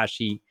chunk of cash,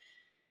 he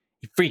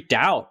freaked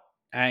out.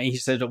 He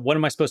said, "What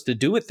am I supposed to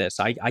do with this?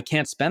 I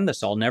can't spend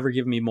this all. Never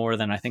give me more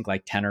than I think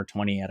like 10 or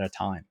 20 at a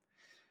time."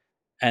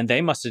 And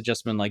they must have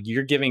just been like,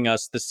 you're giving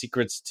us the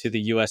secrets to the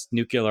US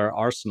nuclear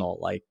arsenal.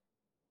 Like,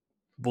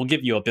 we'll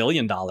give you $1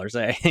 billion.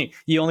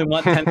 You only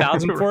want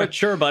 10,000 for it?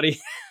 Sure, buddy.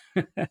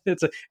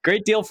 It's a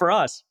great deal for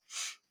us.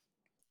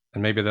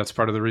 And maybe that's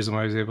part of the reason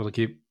why he was able to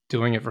keep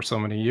doing it for so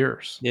many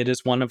years. It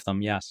is one of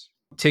them, yes.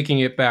 Taking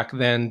it back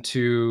then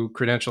to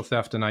credential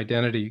theft and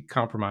identity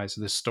compromise,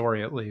 this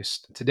story at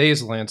least,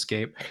 today's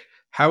landscape,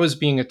 how is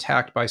being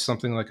attacked by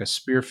something like a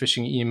spear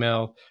phishing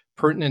email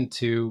pertinent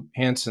to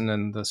Hanssen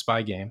and the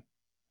spy game?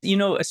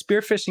 A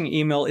spear phishing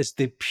email is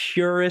the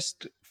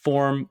purest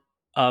form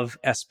of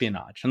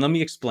espionage. And let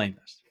me explain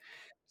this.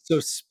 So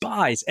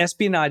spies,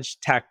 espionage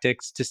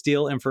tactics to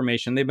steal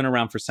information, they've been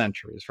around for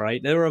centuries,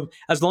 right?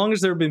 As long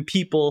as there have been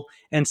people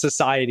and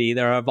society,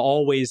 there have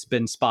always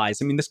been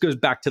spies. I mean, this goes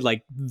back to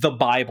like the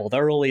Bible, the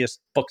earliest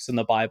books in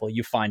the Bible,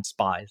 you find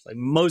spies. Like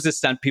Moses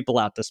sent people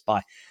out to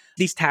spy.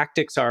 These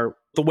tactics are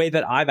the way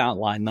that I've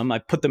outlined them. I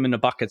put them into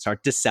buckets are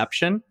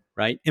deception,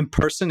 right?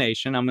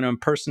 Impersonation. I'm going to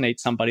impersonate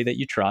somebody that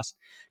you trust.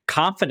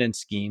 Confidence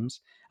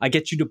schemes. I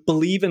get you to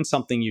believe in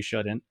something you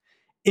shouldn't.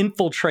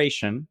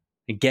 Infiltration,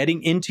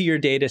 getting into your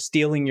data,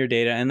 stealing your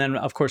data, and then,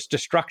 of course,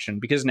 destruction,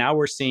 because now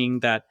we're seeing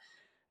that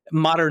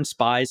modern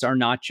spies are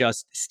not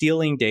just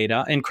stealing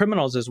data, and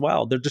criminals as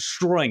well. They're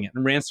destroying it.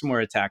 And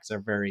ransomware attacks are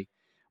very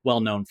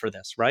well known for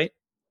this, right?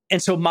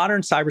 And so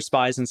modern cyber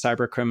spies and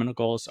cyber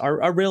criminals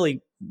are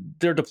really,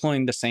 they're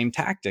deploying the same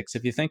tactics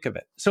if you think of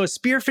it. So a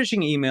spear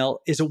phishing email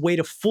is a way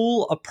to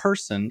fool a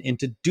person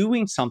into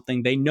doing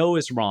something they know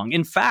is wrong.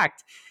 In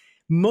fact,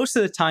 most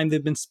of the time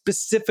they've been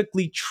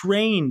specifically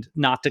trained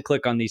not to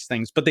click on these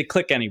things, but they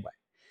click anyway.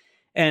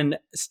 And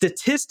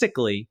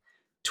statistically,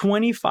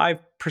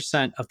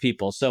 25% of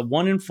people, so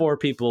 1 in 4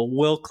 people,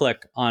 will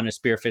click on a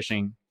spear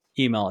phishing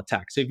email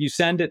attack. So if you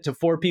send it to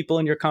 4 people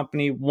in your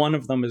company, one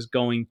of them is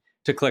going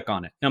to click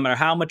on it. No matter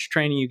how much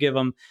training you give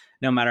them,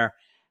 no matter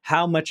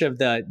how much of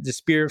the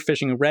spear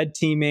phishing, red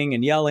teaming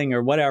and yelling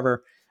or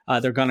whatever,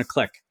 they're going to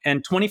click.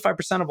 And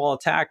 25% of all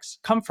attacks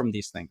come from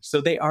these things.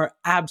 So they are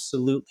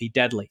absolutely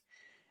deadly.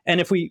 And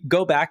if we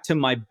go back to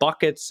my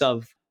buckets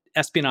of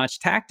espionage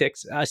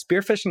tactics,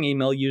 spear phishing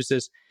email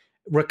uses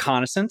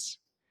reconnaissance.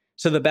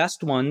 So the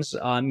best ones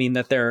mean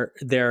that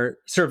they're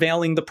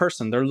surveilling the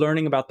person, they're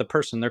learning about the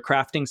person, they're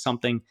crafting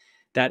something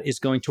that is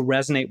going to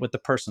resonate with the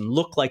person,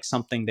 look like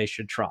something they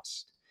should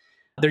trust.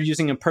 They're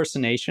using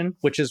impersonation,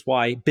 which is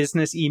why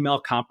business email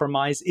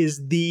compromise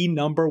is the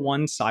number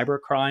one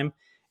cybercrime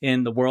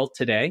in the world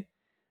today.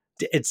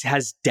 It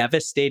has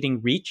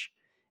devastating reach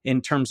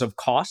in terms of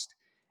cost.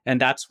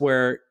 And that's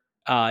where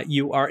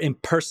you are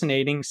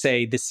impersonating,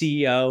 say, the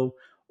CEO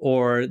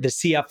or the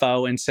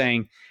CFO and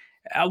saying,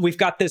 we've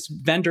got this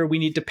vendor we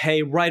need to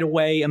pay right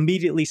away,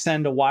 immediately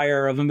send a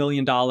wire of $1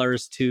 million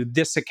to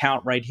this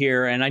account right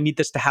here. And I need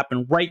this to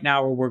happen right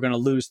now or we're going to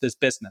lose this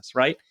business,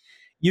 right?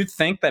 You'd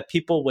think that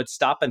people would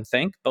stop and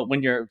think, but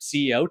when your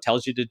CEO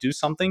tells you to do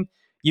something,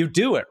 you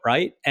do it,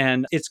 right?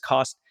 And it's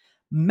cost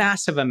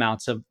massive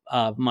amounts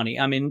of money.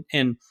 I mean,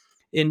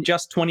 in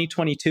just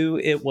 2022,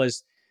 it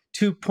was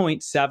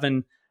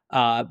 $2.7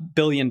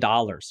 billion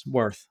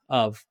worth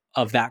of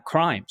that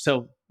crime.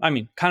 So, I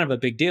mean, kind of a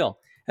big deal.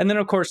 And then,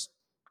 of course,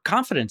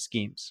 confidence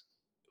schemes.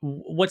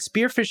 What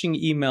spear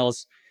phishing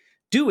emails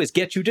do is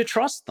get you to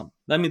trust them.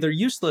 I mean, they're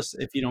useless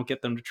if you don't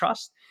get them to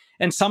trust.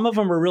 And some of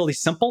them are really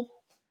simple.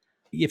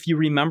 If you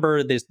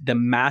remember the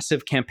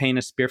massive campaign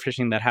of spear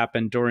phishing that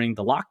happened during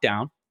the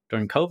lockdown,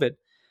 during COVID,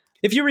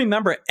 if you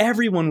remember,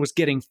 everyone was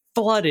getting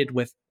flooded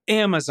with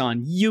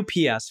Amazon,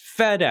 UPS,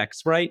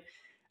 FedEx, right?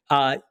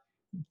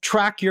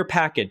 Track your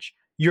package.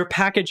 Your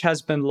package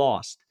has been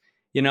lost.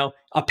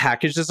 A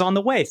package is on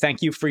the way.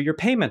 Thank you for your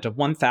payment of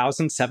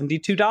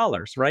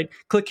 $1,072, right?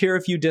 Click here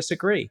if you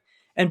disagree.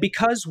 And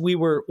because we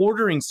were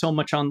ordering so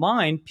much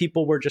online,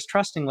 people were just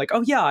trusting, like,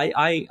 oh, yeah,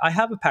 I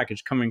have a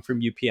package coming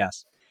from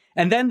UPS.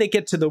 And then they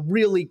get to the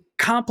really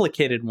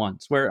complicated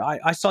ones where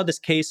I saw this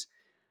case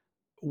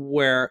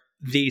where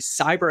the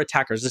cyber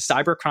attackers, the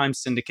cybercrime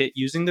syndicate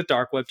using the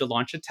dark web to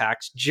launch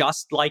attacks,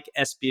 just like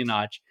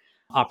espionage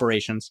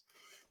operations,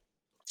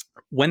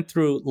 went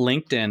through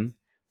LinkedIn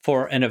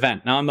for an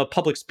event. Now, I'm a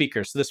public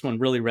speaker, so this one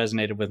really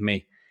resonated with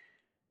me.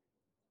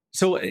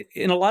 So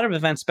in a lot of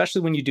events,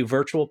 especially when you do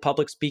virtual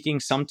public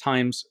speaking,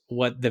 sometimes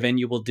what the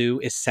venue will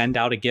do is send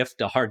out a gift,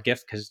 a hard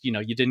gift, because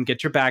you didn't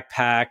get your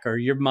backpack or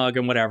your mug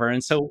and whatever.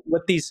 And so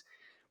what these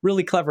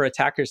really clever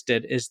attackers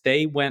did is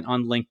they went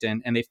on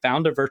LinkedIn and they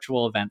found a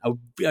virtual event,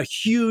 a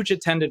huge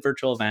attended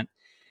virtual event,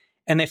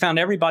 and they found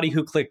everybody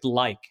who clicked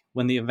like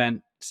when the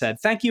event said,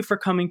 "Thank you for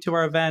coming to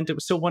our event. It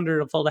was so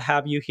wonderful to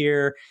have you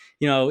here.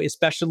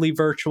 Especially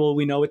virtual.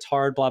 We know it's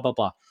hard, blah, blah,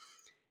 blah."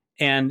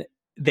 And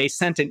they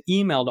sent an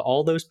email to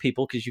all those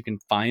people, because you can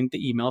find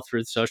the email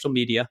through social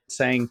media,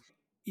 saying,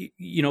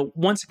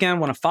 once again,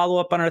 want to follow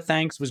up on our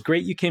thanks. It was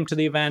great you came to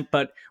the event,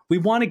 but we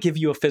want to give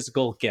you a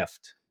physical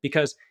gift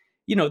because,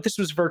 this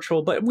was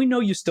virtual, but we know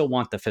you still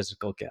want the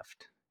physical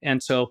gift.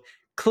 And so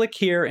click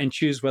here and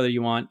choose whether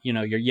you want,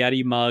 your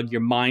Yeti mug,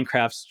 your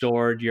Minecraft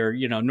sword, your,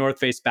 North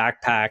Face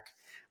backpack,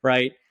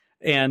 right?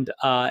 And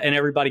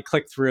everybody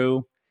clicked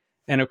through.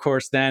 And of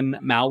course, then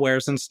malware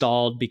is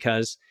installed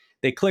because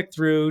they click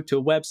through to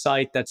a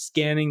website that's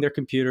scanning their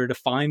computer to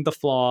find the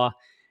flaw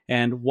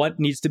and what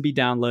needs to be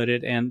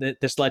downloaded. And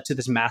this led to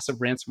this massive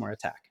ransomware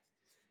attack.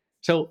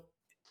 So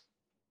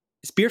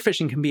spear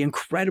phishing can be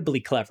incredibly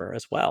clever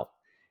as well,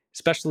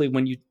 especially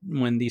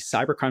when these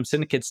cybercrime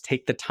syndicates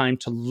take the time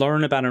to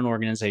learn about an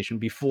organization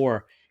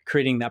before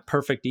creating that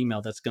perfect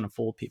email that's going to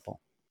fool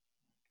people.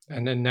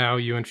 And then now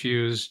you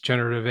infuse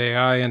generative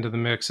AI into the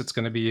mix, it's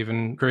going to be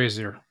even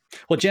crazier.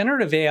 Well,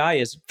 generative AI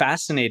is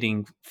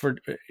fascinating for,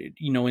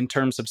 in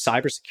terms of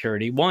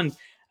cybersecurity. One,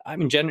 I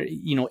mean,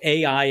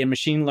 AI and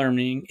machine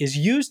learning is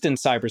used in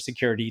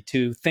cybersecurity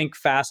to think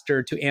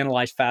faster, to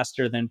analyze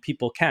faster than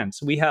people can.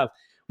 So we have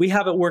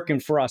it working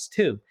for us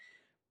too.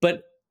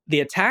 But the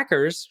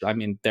attackers, I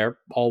mean, they're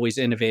always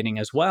innovating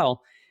as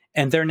well,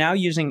 and they're now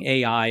using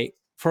AI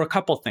for a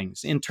couple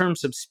things. In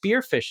terms of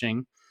spear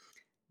phishing,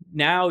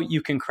 now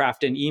you can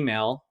craft an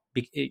email.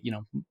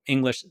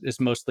 English is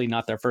mostly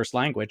not their first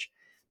language.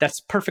 That's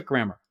perfect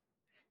grammar.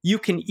 You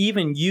can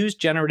even use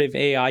generative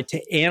AI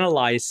to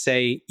analyze,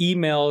 say,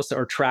 emails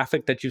or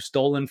traffic that you've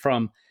stolen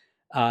from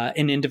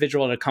an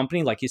individual at a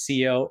company, like a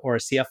CEO or a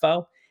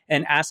CFO,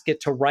 and ask it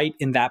to write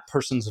in that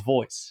person's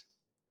voice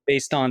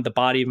based on the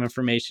body of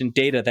information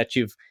data that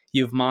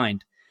you've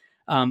mined.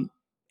 Um,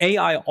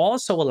 AI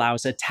also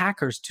allows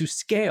attackers to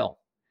scale.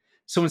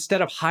 So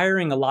instead of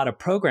hiring a lot of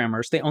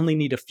programmers, they only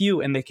need a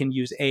few, and they can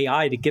use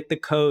AI to get the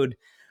code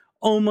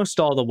almost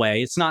all the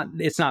way. It's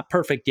not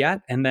perfect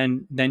yet, and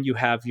then you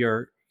have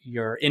your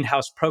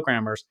in-house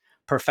programmers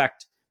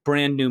perfect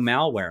brand new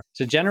malware.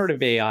 So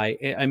generative AI,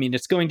 I mean,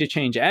 it's going to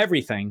change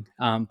everything,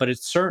 but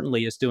it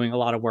certainly is doing a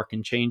lot of work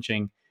in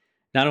changing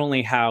not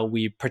only how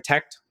we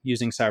protect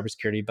using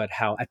cybersecurity, but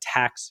how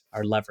attacks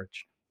are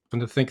leveraged. And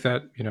to think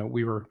that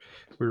we were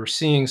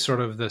seeing sort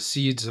of the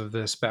seeds of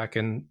this back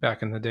in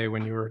the day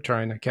when you were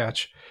trying to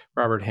catch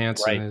Robert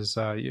Hanssen Right. is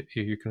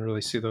you can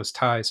really see those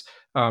ties.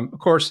 Of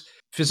course,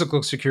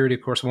 physical security,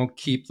 of course, won't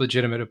keep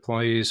legitimate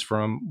employees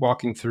from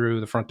walking through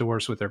the front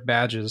doors with their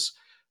badges.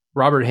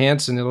 Robert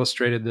Hanssen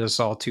illustrated this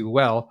all too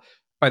well.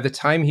 By the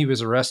time he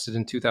was arrested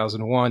in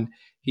 2001,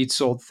 he'd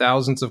sold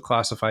thousands of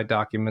classified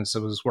documents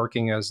and was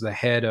working as the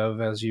head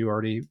of, as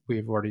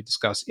we've already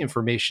discussed,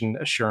 information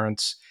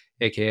assurance,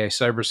 aka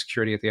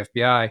cybersecurity at the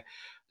FBI.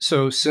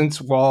 So,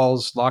 since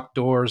walls, locked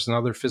doors, and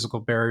other physical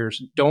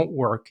barriers don't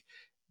work,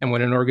 and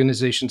when an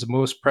organization's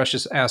most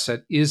precious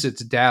asset is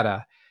its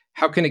data,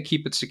 how can it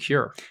keep it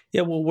secure?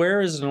 Yeah, well,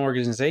 where is an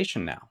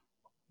organization now?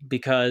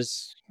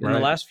 Because in the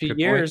Right? last few Good point.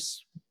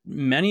 years,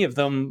 many of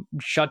them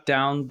shut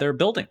down their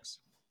buildings.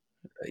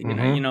 You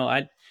know, you Hmm.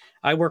 know,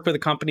 I work with a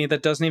company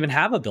that doesn't even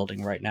have a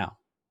building right now.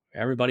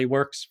 Everybody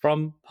works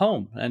from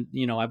home, and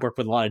I work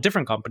with a lot of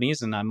different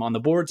companies, and I'm on the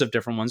boards of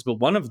different ones. But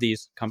one of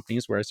these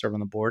companies where I serve on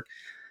the board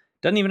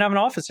doesn't even have an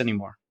office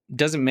anymore. It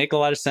doesn't make a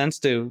lot of sense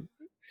to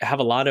have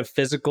a lot of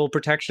physical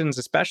protections,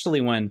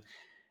 especially when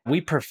we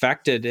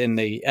perfected in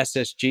the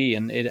SSG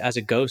and it, as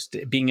a ghost,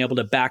 being able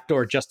to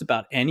backdoor just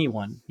about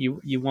anyone.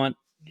 You want,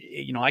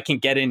 I can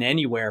get in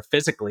anywhere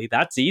physically.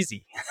 That's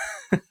easy.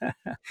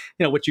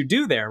 What you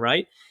do there,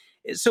 right?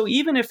 So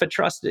even if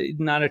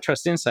not a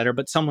trust insider,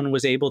 but someone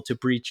was able to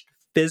breach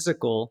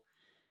physical,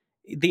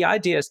 the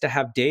idea is to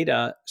have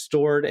data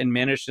stored and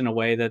managed in a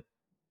way that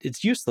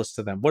it's useless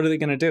to them. What are they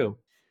going to do?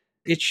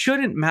 It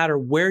shouldn't matter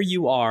where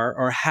you are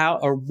or how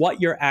or what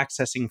you're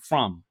accessing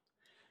from.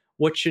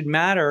 What should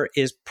matter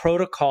is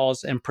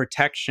protocols and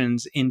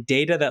protections in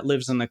data that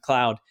lives in the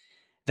cloud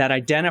that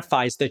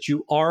identifies that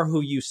you are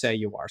who you say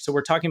you are. So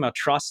we're talking about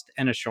trust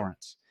and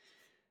assurance.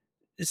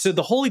 So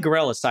the holy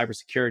grail of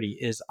cybersecurity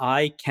is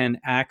I can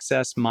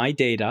access my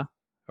data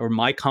or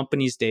my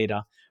company's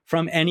data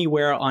from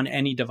anywhere on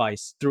any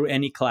device through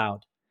any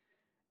cloud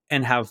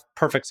and have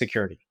perfect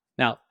security.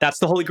 Now, that's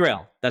the holy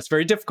grail. That's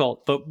very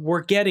difficult, but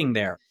we're getting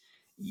there.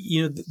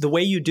 The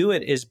way you do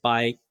it is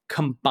by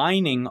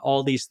combining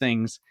all these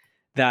things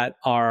that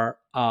are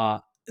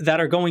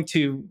going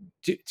to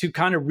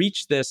kind of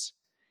reach this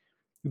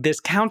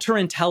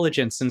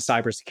counterintelligence in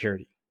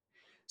cybersecurity.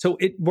 So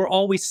we're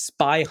always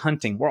spy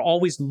hunting. We're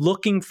always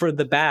looking for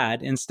the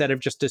bad instead of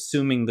just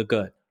assuming the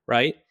good,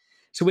 right?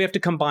 So we have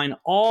to combine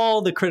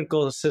all the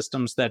critical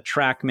systems that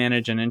track,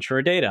 manage, and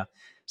ensure data.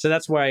 So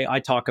that's why I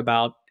talk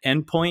about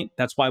endpoint.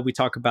 That's why we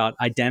talk about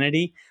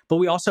identity. But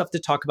we also have to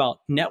talk about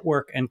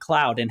network and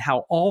cloud and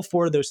how all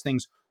four of those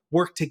things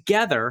work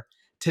together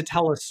to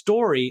tell a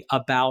story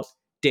about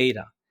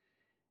data.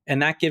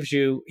 And that gives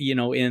you,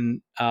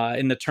 in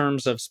the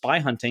terms of spy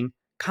hunting,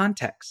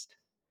 context.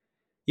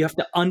 You have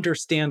to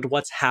understand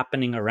what's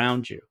happening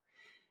around you.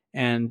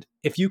 And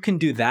if you can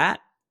do that,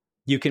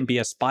 you can be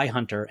a spy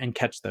hunter and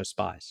catch those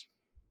spies.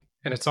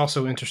 And it's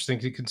also interesting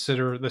to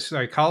consider the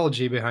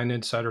psychology behind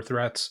insider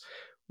threats.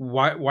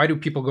 Why do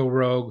people go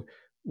rogue?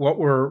 What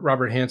were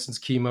Robert Hanson's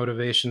key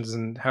motivations,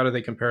 and how do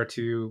they compare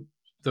to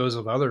those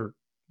of other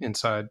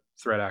inside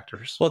threat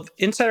actors? Well,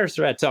 insider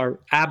threats are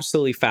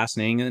absolutely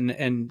fascinating.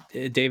 And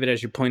David,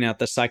 as you point out,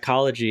 the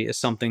psychology is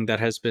something that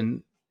has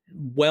been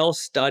well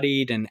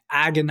studied and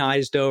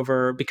agonized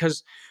over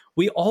because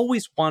we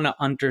always want to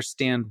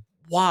understand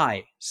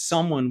why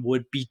someone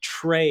would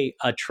betray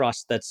a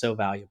trust that's so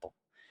valuable.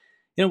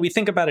 We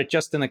think about it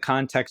just in the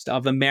context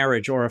of a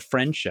marriage or a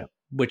friendship,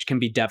 which can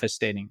be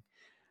devastating.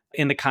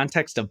 In the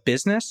context of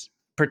business,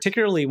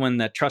 particularly when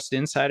the trusted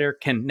insider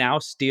can now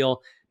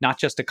steal not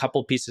just a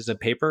couple pieces of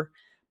paper,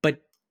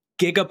 but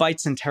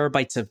gigabytes and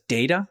terabytes of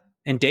data.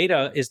 And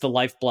data is the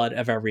lifeblood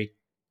of every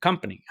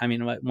company. I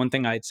mean, one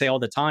thing I'd say all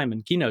the time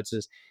in keynotes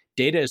is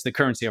data is the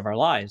currency of our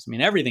lives. I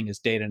mean, everything is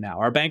data now,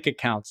 our bank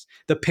accounts,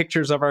 the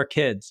pictures of our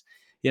kids,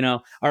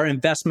 our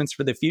investments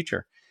for the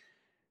future.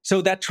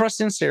 So that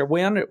trust insider,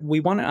 we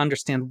want to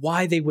understand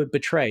why they would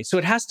betray. So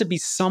it has to be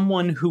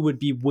someone who would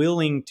be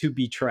willing to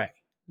betray.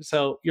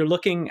 So you're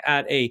looking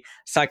at a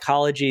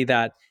psychology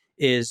that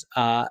is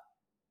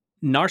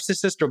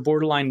narcissist or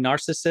borderline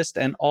narcissist,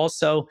 and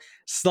also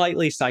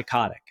slightly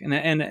psychotic. And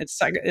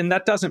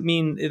that doesn't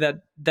mean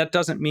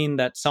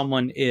that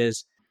someone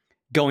is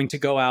going to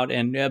go out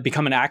and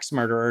become an axe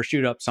murderer or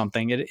shoot up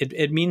something.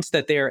 It means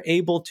that they are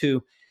able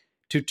to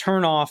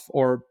turn off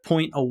or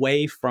point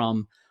away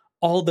from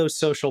all those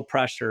social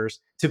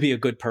pressures to be a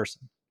good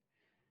person,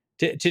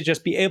 to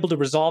just be able to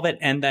resolve it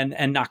and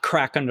not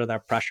crack under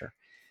that pressure.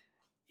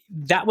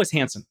 That was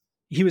Hanssen.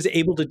 He was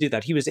able to do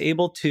that. He was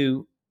able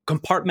to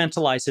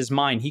compartmentalize his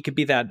mind. He could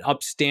be that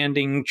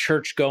upstanding,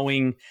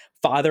 church-going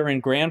father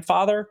and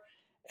grandfather.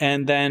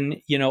 And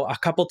then, a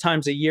couple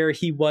times a year,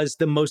 he was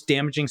the most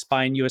damaging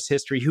spy in US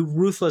history who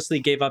ruthlessly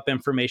gave up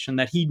information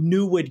that he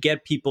knew would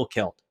get people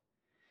killed.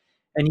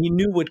 And he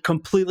knew would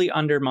completely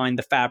undermine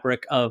the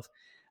fabric of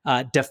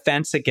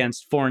defense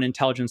against foreign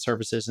intelligence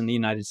services in the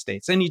United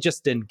States. And he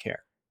just didn't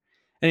care.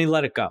 And he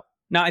let it go.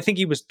 Now, I think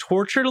he was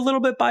tortured a little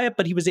bit by it,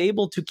 but he was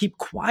able to keep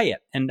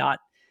quiet and not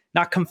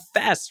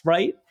confess,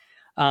 right?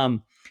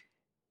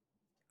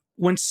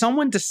 When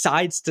someone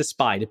decides to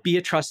spy, to be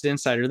a trusted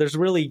insider, there's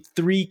really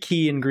three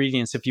key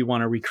ingredients if you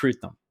want to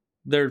recruit them.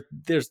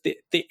 There's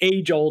the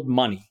age-old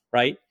money,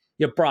 right?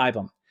 You bribe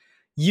them.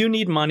 You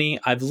need money.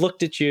 I've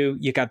looked at you.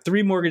 You got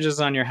 3 mortgages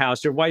on your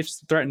house. Your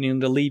wife's threatening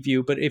to leave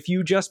you. But if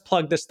you just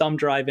plug this thumb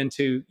drive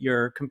into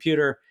your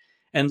computer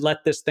and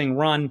let this thing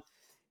run,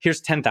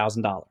 here's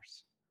 $10,000,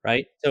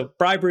 right? So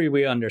bribery,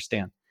 we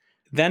understand.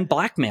 Then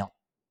blackmail.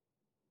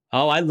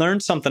 Oh, I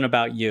learned something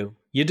about you.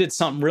 You did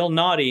something real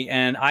naughty,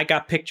 and I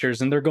got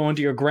pictures, and they're going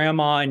to your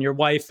grandma and your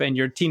wife and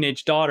your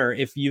teenage daughter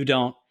if you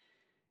don't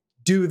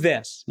do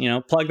this.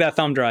 Plug that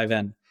thumb drive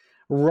in,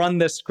 run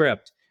this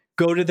script,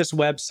 go to this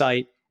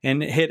website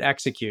and hit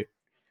execute.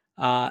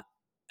 Oh,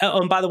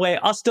 and by the way,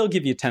 I'll still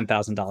give you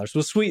 $10,000.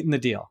 We'll sweeten the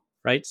deal,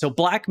 right? So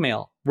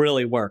blackmail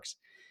really works.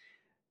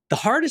 The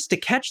hardest to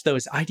catch, though,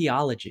 is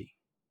ideology.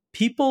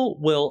 People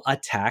will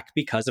attack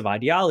because of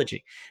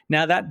ideology.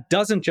 Now, that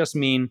doesn't just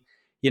mean,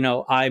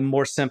 I'm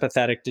more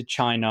sympathetic to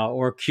China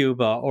or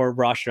Cuba or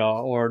Russia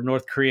or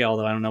North Korea,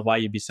 although I don't know why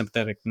you'd be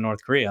sympathetic to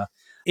North Korea.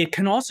 It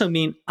can also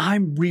mean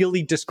I'm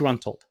really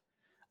disgruntled.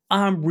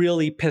 I'm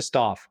really pissed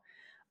off.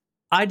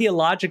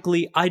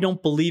 Ideologically, I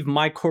don't believe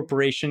my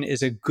corporation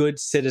is a good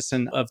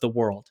citizen of the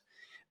world.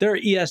 Their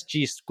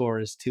ESG score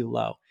is too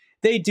low.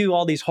 They do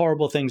all these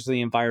horrible things to the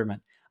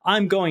environment.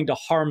 I'm going to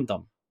harm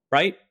them,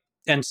 right?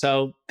 And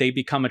so they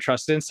become a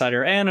trusted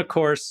insider. And of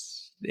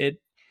course, it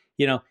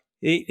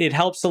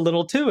helps a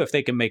little too if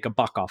they can make a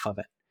buck off of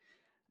it.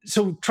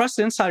 So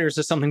trusted insiders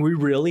is something we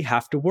really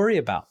have to worry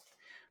about,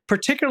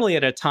 particularly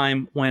at a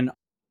time when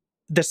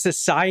the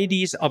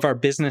societies of our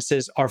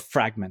businesses are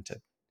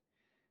fragmented.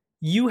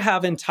 You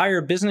have entire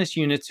business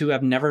units who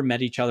have never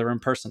met each other in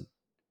person.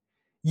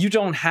 You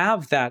don't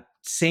have that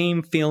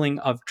same feeling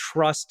of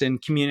trust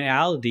and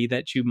communality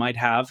that you might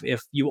have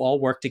if you all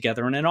worked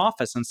together in an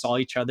office and saw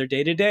each other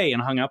day to day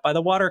and hung out by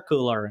the water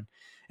cooler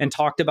and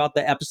talked about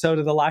the episode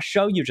of the last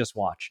show you just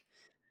watched.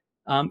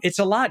 It's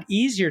a lot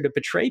easier to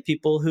betray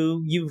people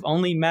who you've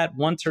only met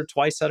once or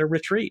twice at a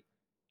retreat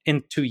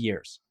in 2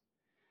 years.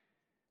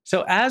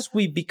 So as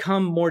we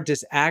become more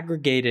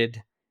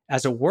disaggregated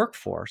as a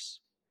workforce,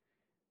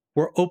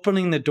 we're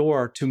opening the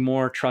door to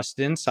more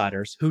trusted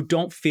insiders who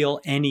don't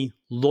feel any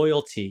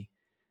loyalty,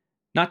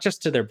 not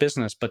just to their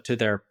business, but to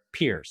their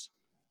peers.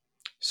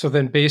 So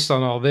then, based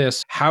on all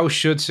this, how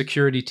should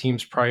security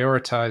teams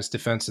prioritize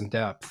defense in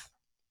depth?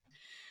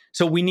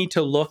 So we need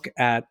to look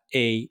at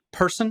a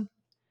person,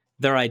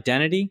 their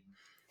identity,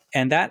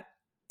 and that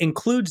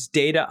includes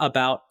data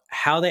about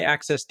how they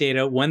access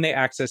data, when they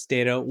access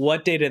data,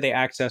 what data they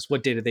access,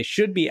 what data they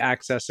should be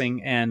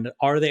accessing, and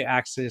are they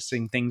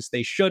accessing things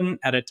they shouldn't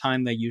at a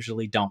time they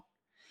usually don't.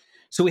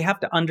 So we have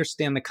to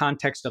understand the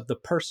context of the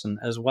person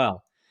as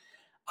well.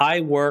 I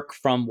work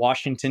from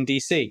Washington,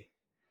 D.C.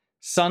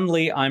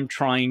 Suddenly, I'm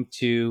trying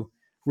to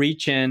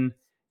reach in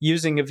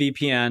using a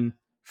VPN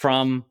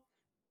from,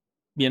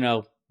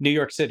 New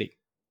York City.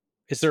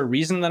 Is there a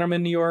reason that I'm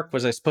in New York?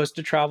 Was I supposed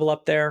to travel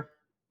up there?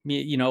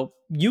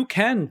 You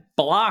can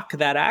block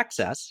that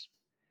access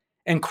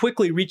and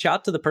quickly reach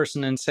out to the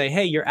person and say,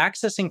 hey, you're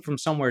accessing from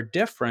somewhere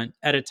different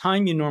at a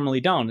time you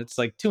normally don't. It's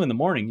like 2 a.m.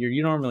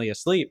 You're normally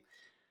asleep.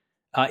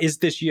 Is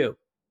this you?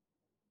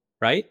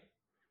 Right?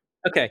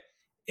 Okay.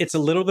 it's a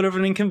little bit of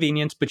an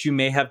inconvenience, but you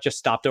may have just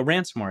stopped a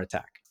ransomware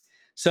attack.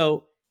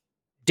 So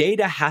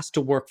data has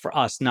to work for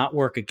us, not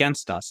work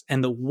against us.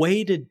 And the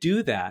way to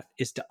do that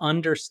is to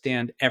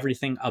understand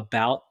everything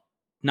about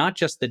not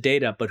just the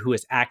data, but who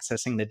is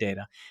accessing the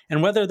data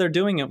and whether they're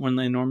doing it when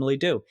they normally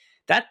do.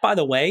 That, by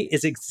the way,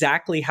 is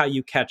exactly how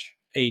you catch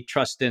a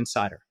trusted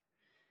insider.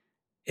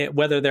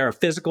 Whether they're a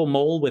physical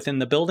mole within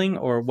the building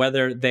or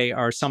whether they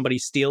are somebody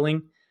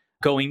stealing,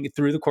 going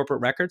through the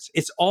corporate records,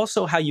 it's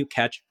also how you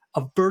catch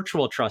a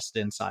virtual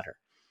trusted insider.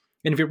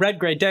 And if you read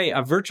Gray Day,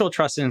 a virtual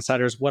trusted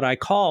insider is what I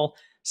call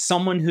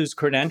someone whose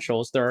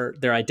credentials, their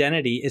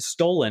identity is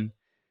stolen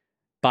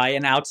by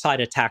an outside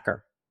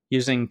attacker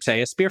using,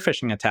 say, a spear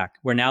phishing attack,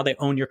 where now they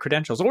own your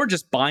credentials, or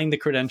just buying the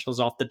credentials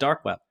off the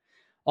dark web.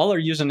 All our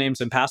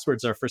usernames and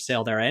passwords are for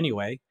sale there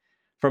anyway,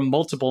 from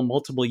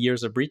multiple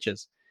years of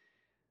breaches.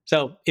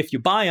 So if you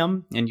buy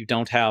them and you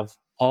don't have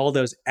all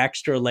those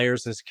extra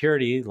layers of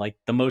security, like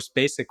the most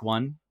basic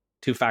one,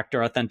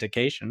 two-factor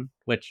authentication,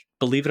 which,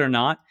 believe it or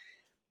not,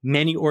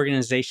 many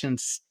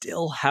organizations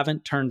still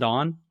haven't turned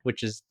on,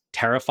 which is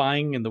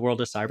terrifying in the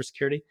world of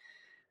cybersecurity,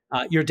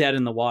 you're dead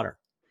in the water.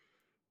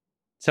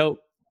 So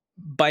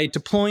by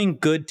deploying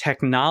good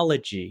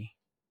technology,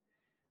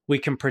 we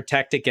can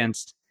protect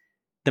against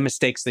the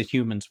mistakes that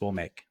humans will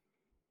make.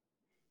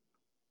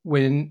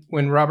 When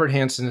Robert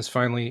Hanssen is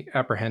finally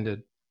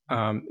apprehended,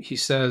 he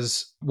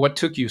says, "What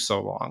took you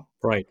so long?"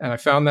 Right. And I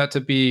found that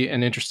to be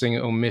an interesting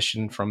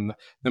omission from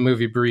the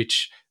movie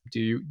Breach.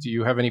 Do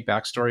you have any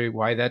backstory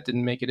why that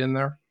didn't make it in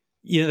there?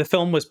 The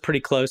film was pretty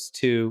close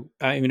to,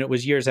 I mean, it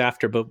was years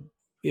after, but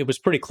it was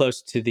pretty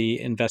close to the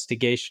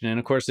investigation. And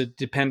of course, it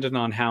depended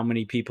on how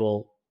many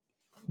people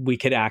we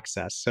could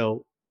access.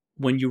 So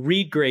when you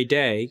read Gray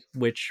Day,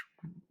 which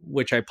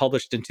I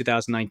published in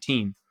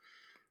 2019,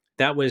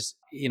 that was,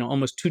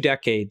 almost 2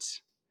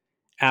 decades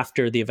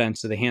after the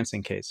events of the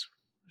Hanssen case.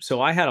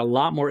 So I had a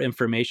lot more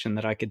information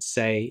that I could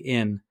say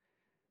in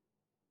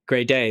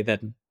Gray Day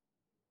than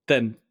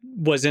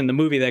was in the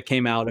movie that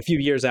came out a few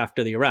years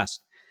after the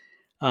arrest.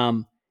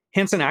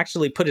 Hanssen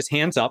actually put his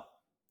hands up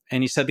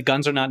and he said the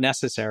guns are not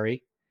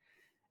necessary.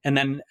 And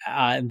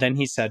then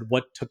he said,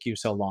 "What took you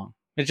so long?"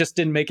 It just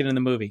didn't make it in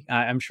the movie.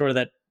 I'm sure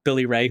that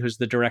Billy Ray, who's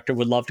the director,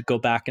 would love to go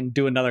back and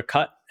do another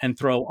cut and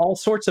throw all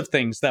sorts of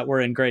things that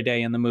were in Gray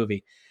Day in the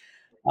movie.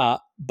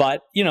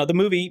 But the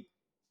movie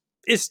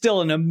is still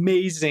an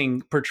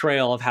amazing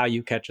portrayal of how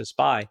you catch a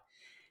spy.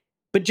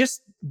 But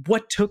just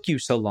what took you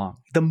so long?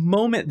 The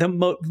moment,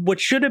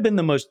 what should have been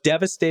the most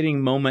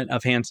devastating moment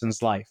of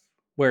Hanson's life,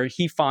 where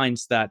he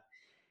finds that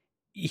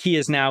he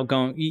is now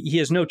going, he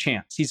has no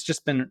chance. He's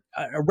just been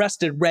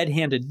arrested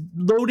red-handed,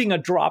 loading a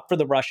drop for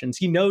the Russians.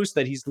 He knows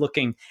that he's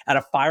looking at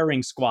a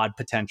firing squad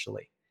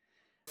potentially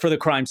for the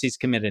crimes he's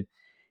committed.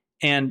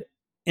 And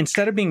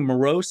instead of being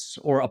morose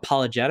or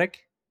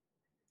apologetic,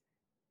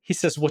 he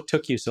says, "What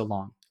took you so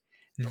long?"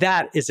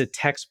 That is a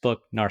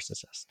textbook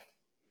narcissist.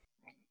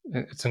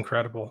 It's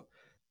incredible.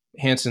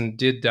 Hansen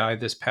did die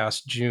this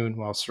past June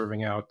while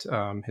serving out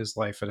his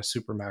life at a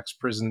supermax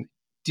prison.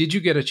 Did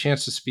you get a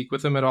chance to speak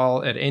with him at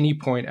all at any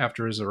point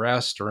after his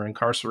arrest or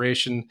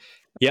incarceration?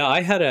 Yeah,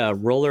 I had a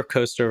roller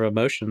coaster of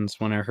emotions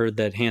when I heard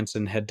that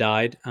Hansen had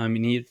died. I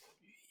mean,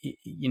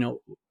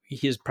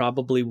 he is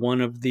probably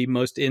one of the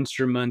most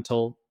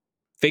instrumental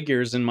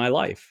figures in my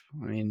life.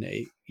 I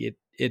mean,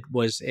 it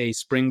was a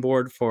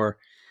springboard for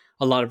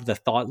a lot of the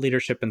thought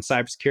leadership in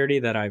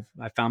cybersecurity that I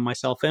found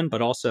myself in,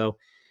 but also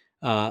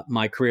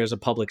my career as a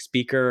public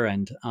speaker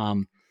and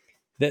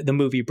the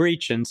movie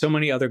Breach and so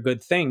many other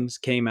good things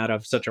came out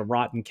of such a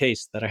rotten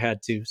case that I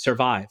had to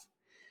survive.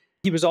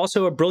 He was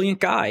also a brilliant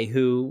guy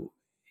who,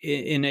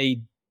 in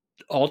a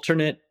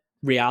alternate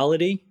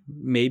reality,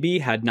 maybe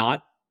had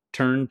not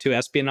turned to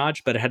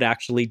espionage, but had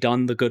actually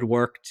done the good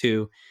work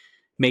to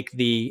make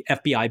the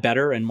FBI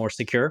better and more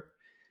secure.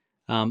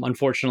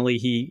 Unfortunately,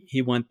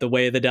 he went the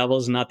way of the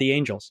devils, not the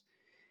angels.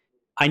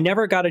 I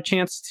never got a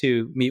chance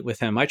to meet with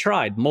him. I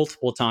tried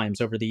multiple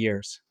times over the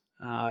years.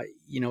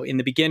 In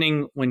the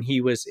beginning, when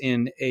he was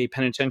in a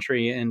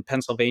penitentiary in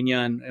Pennsylvania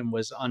and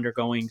was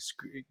undergoing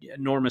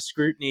enormous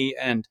scrutiny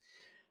and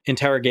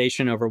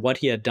interrogation over what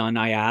he had done,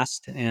 I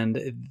asked, and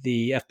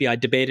the FBI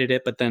debated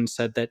it, but then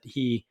said that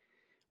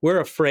we're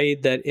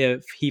afraid that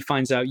if he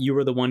finds out you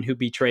were the one who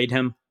betrayed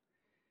him,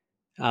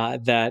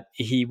 that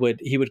he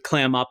would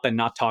clam up and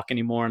not talk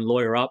anymore and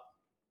lawyer up.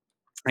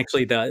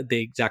 Actually, the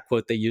exact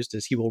quote they used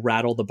is, "He will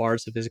rattle the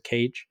bars of his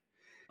cage."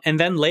 And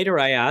then later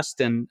I asked,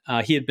 and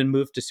he had been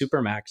moved to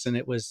Supermax,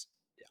 and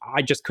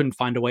I just couldn't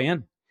find a way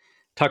in.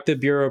 Talked to the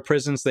Bureau of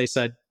Prisons, they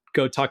said,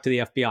 "Go talk to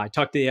the FBI."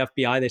 Talked to the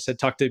FBI, they said,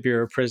 "Talk to the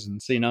Bureau of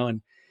Prisons,"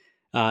 and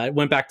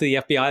went back to the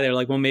FBI. They're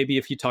like, "Well, maybe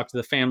if you talk to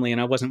the family,"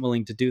 and I wasn't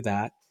willing to do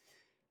that.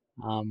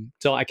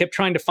 So I kept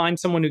trying to find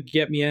someone who could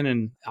get me in,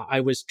 and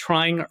I was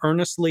trying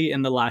earnestly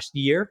in the last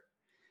year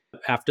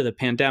after the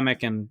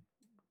pandemic, and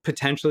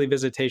potentially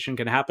visitation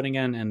could happen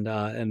again,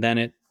 and then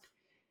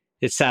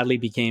it sadly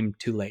became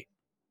too late.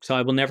 So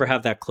I will never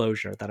have that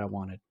closure that I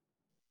wanted.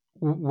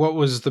 What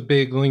was the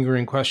big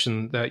lingering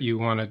question that you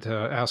wanted to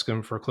ask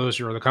him for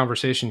closure, or the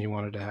conversation you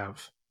wanted to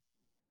have?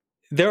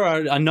 There are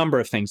a number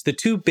of things. The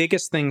two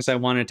biggest things I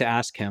wanted to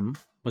ask him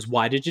was,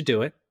 why did you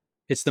do it?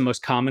 It's the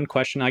most common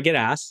question I get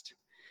asked.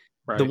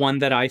 The Right. one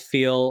that I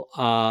feel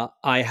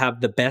I have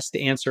the best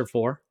answer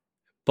for,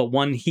 but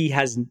one he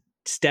has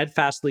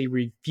steadfastly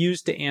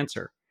refused to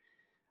answer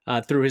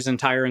through his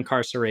entire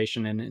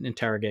incarceration and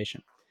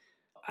interrogation.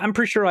 I'm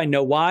pretty sure I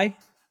know why,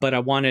 but I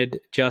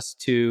wanted just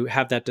to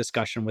have that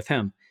discussion with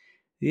him.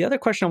 The other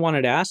question I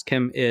wanted to ask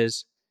him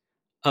is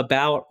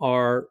about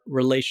our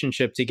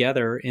relationship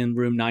together in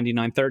room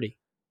 9930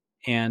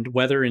 and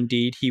whether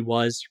indeed he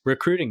was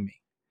recruiting me.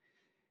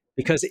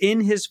 Because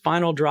in his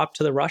final drop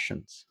to the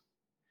Russians,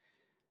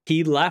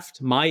 he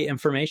left my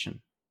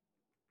information,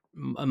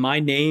 my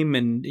name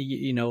and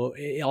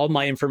all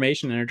my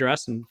information and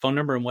address and phone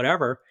number and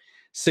whatever,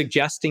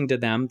 suggesting to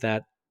them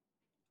that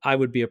I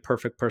would be a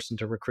perfect person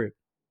to recruit,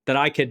 that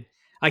I could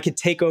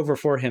take over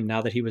for him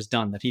now that he was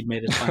done, that he'd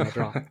made his final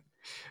drop.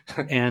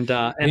 And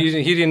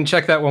he didn't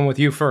check that one with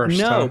you first,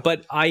 no, huh?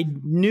 but I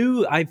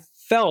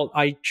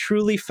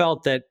truly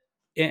felt that,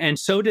 and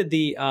so did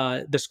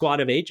the squad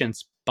of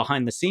agents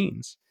behind the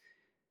scenes,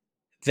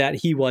 that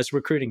he was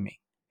recruiting me.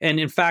 And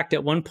in fact,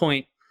 at one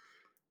point,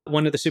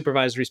 one of the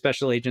supervisory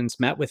special agents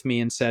met with me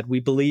and said,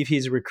 "We believe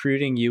he's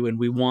recruiting you, and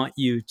we want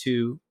you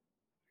to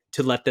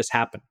let this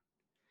happen."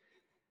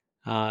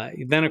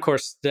 Then, of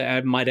course, I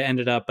might have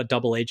ended up a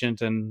double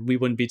agent, and we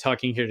wouldn't be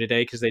talking here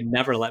today because they'd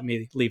never let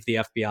me leave the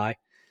FBI.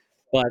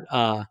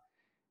 But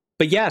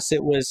yes,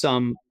 it was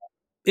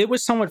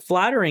somewhat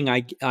flattering,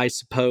 I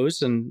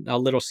suppose, and a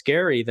little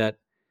scary that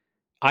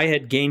I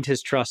had gained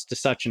his trust to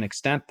such an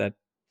extent that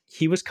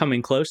he was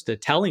coming close to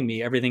telling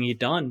me everything he'd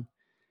done,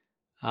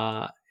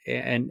 uh,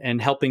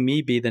 and helping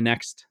me be the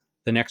next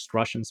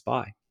Russian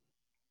spy.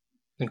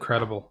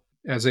 Incredible.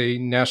 As a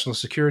national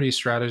security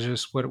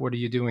strategist, what are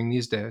you doing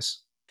these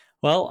days?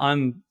 Well,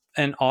 I'm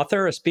an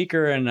author, a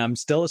speaker, and I'm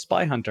still a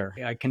spy hunter.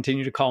 I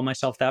continue to call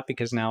myself that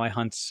because now I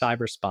hunt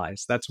cyber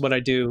spies. That's what I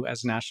do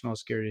as a national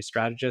security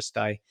strategist.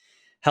 I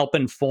help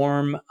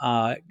inform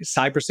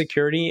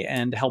cybersecurity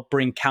and help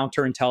bring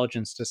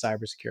counterintelligence to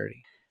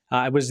cybersecurity.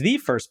 I was the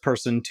first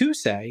person to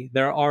say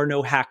there are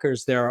no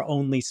hackers, there are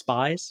only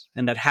spies,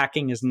 and that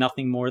hacking is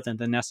nothing more than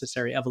the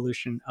necessary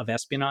evolution of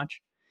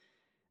espionage.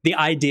 The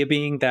idea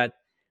being that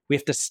we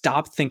have to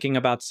stop thinking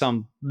about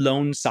some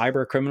lone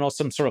cyber criminal,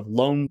 some sort of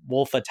lone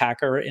wolf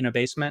attacker in a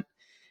basement,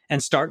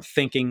 and start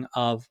thinking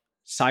of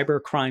cyber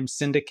crime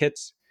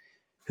syndicates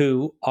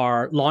who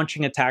are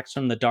launching attacks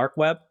from the dark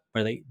web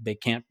where they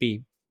can't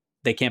be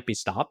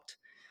stopped.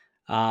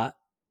 Uh,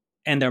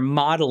 and they're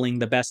modeling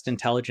the best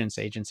intelligence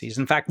agencies.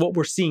 In fact, what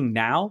we're seeing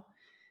now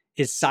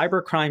is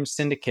cybercrime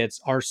syndicates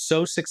are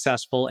so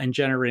successful and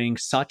generating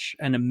such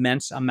an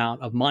immense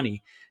amount of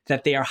money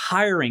that they are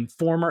hiring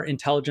former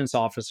intelligence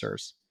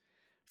officers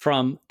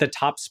from the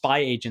top spy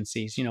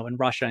agencies, in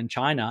Russia and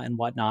China and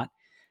whatnot.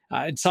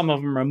 And some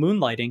of them are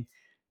moonlighting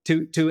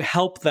to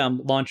help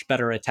them launch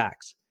better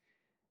attacks.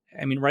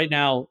 I mean, right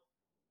now,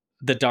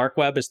 the dark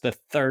web is the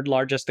third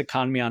largest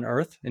economy on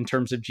earth in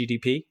terms of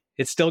GDP.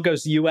 It still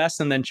goes US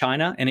and then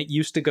China, and it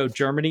used to go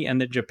Germany and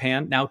then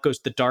Japan. Now it goes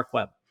the dark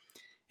web.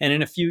 And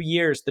in a few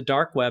years, the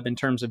dark web, in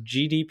terms of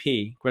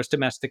GDP, gross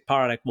domestic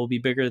product, will be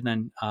bigger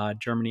than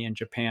Germany and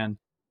Japan.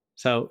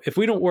 So if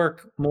we don't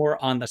work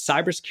more on the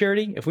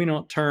cybersecurity, if we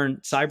don't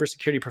turn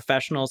cybersecurity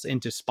professionals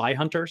into spy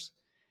hunters,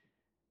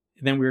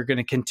 then we're going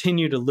to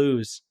continue to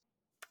lose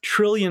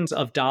trillions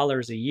of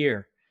dollars a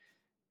year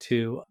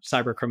to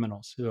cyber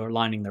criminals who are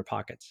lining their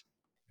pockets.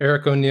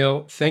 Eric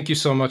O'Neill, thank you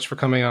so much for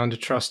coming on to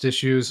Trust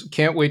Issues.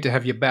 Can't wait to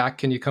have you back.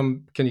 Can you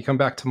come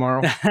back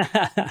tomorrow?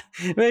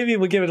 Maybe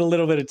we'll give it a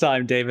little bit of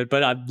time, David,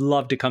 but I'd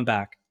love to come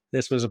back.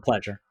 This was a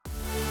pleasure.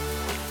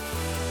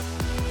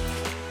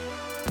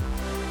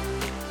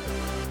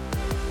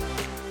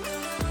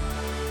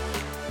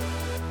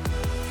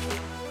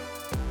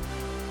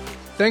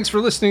 Thanks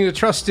for listening to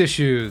Trust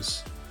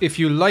Issues. If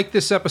you like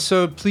this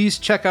episode, please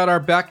check out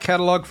our back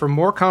catalog for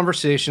more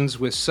conversations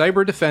with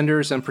cyber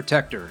defenders and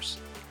protectors.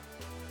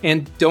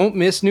 And don't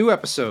miss new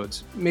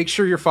episodes. Make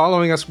sure you're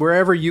following us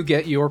wherever you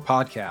get your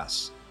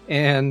podcasts.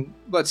 And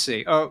let's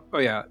see.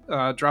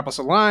 Drop us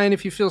a line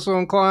if you feel so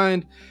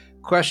inclined.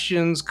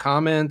 Questions,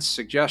 comments,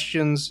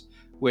 suggestions,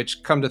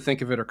 which, come to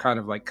think of it, are kind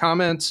of like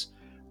comments.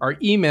 Our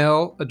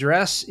email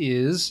address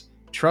is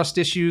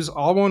trustissues,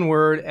 all one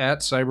word,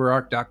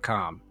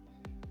 @cyberark.com.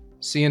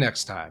 See you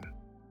next time.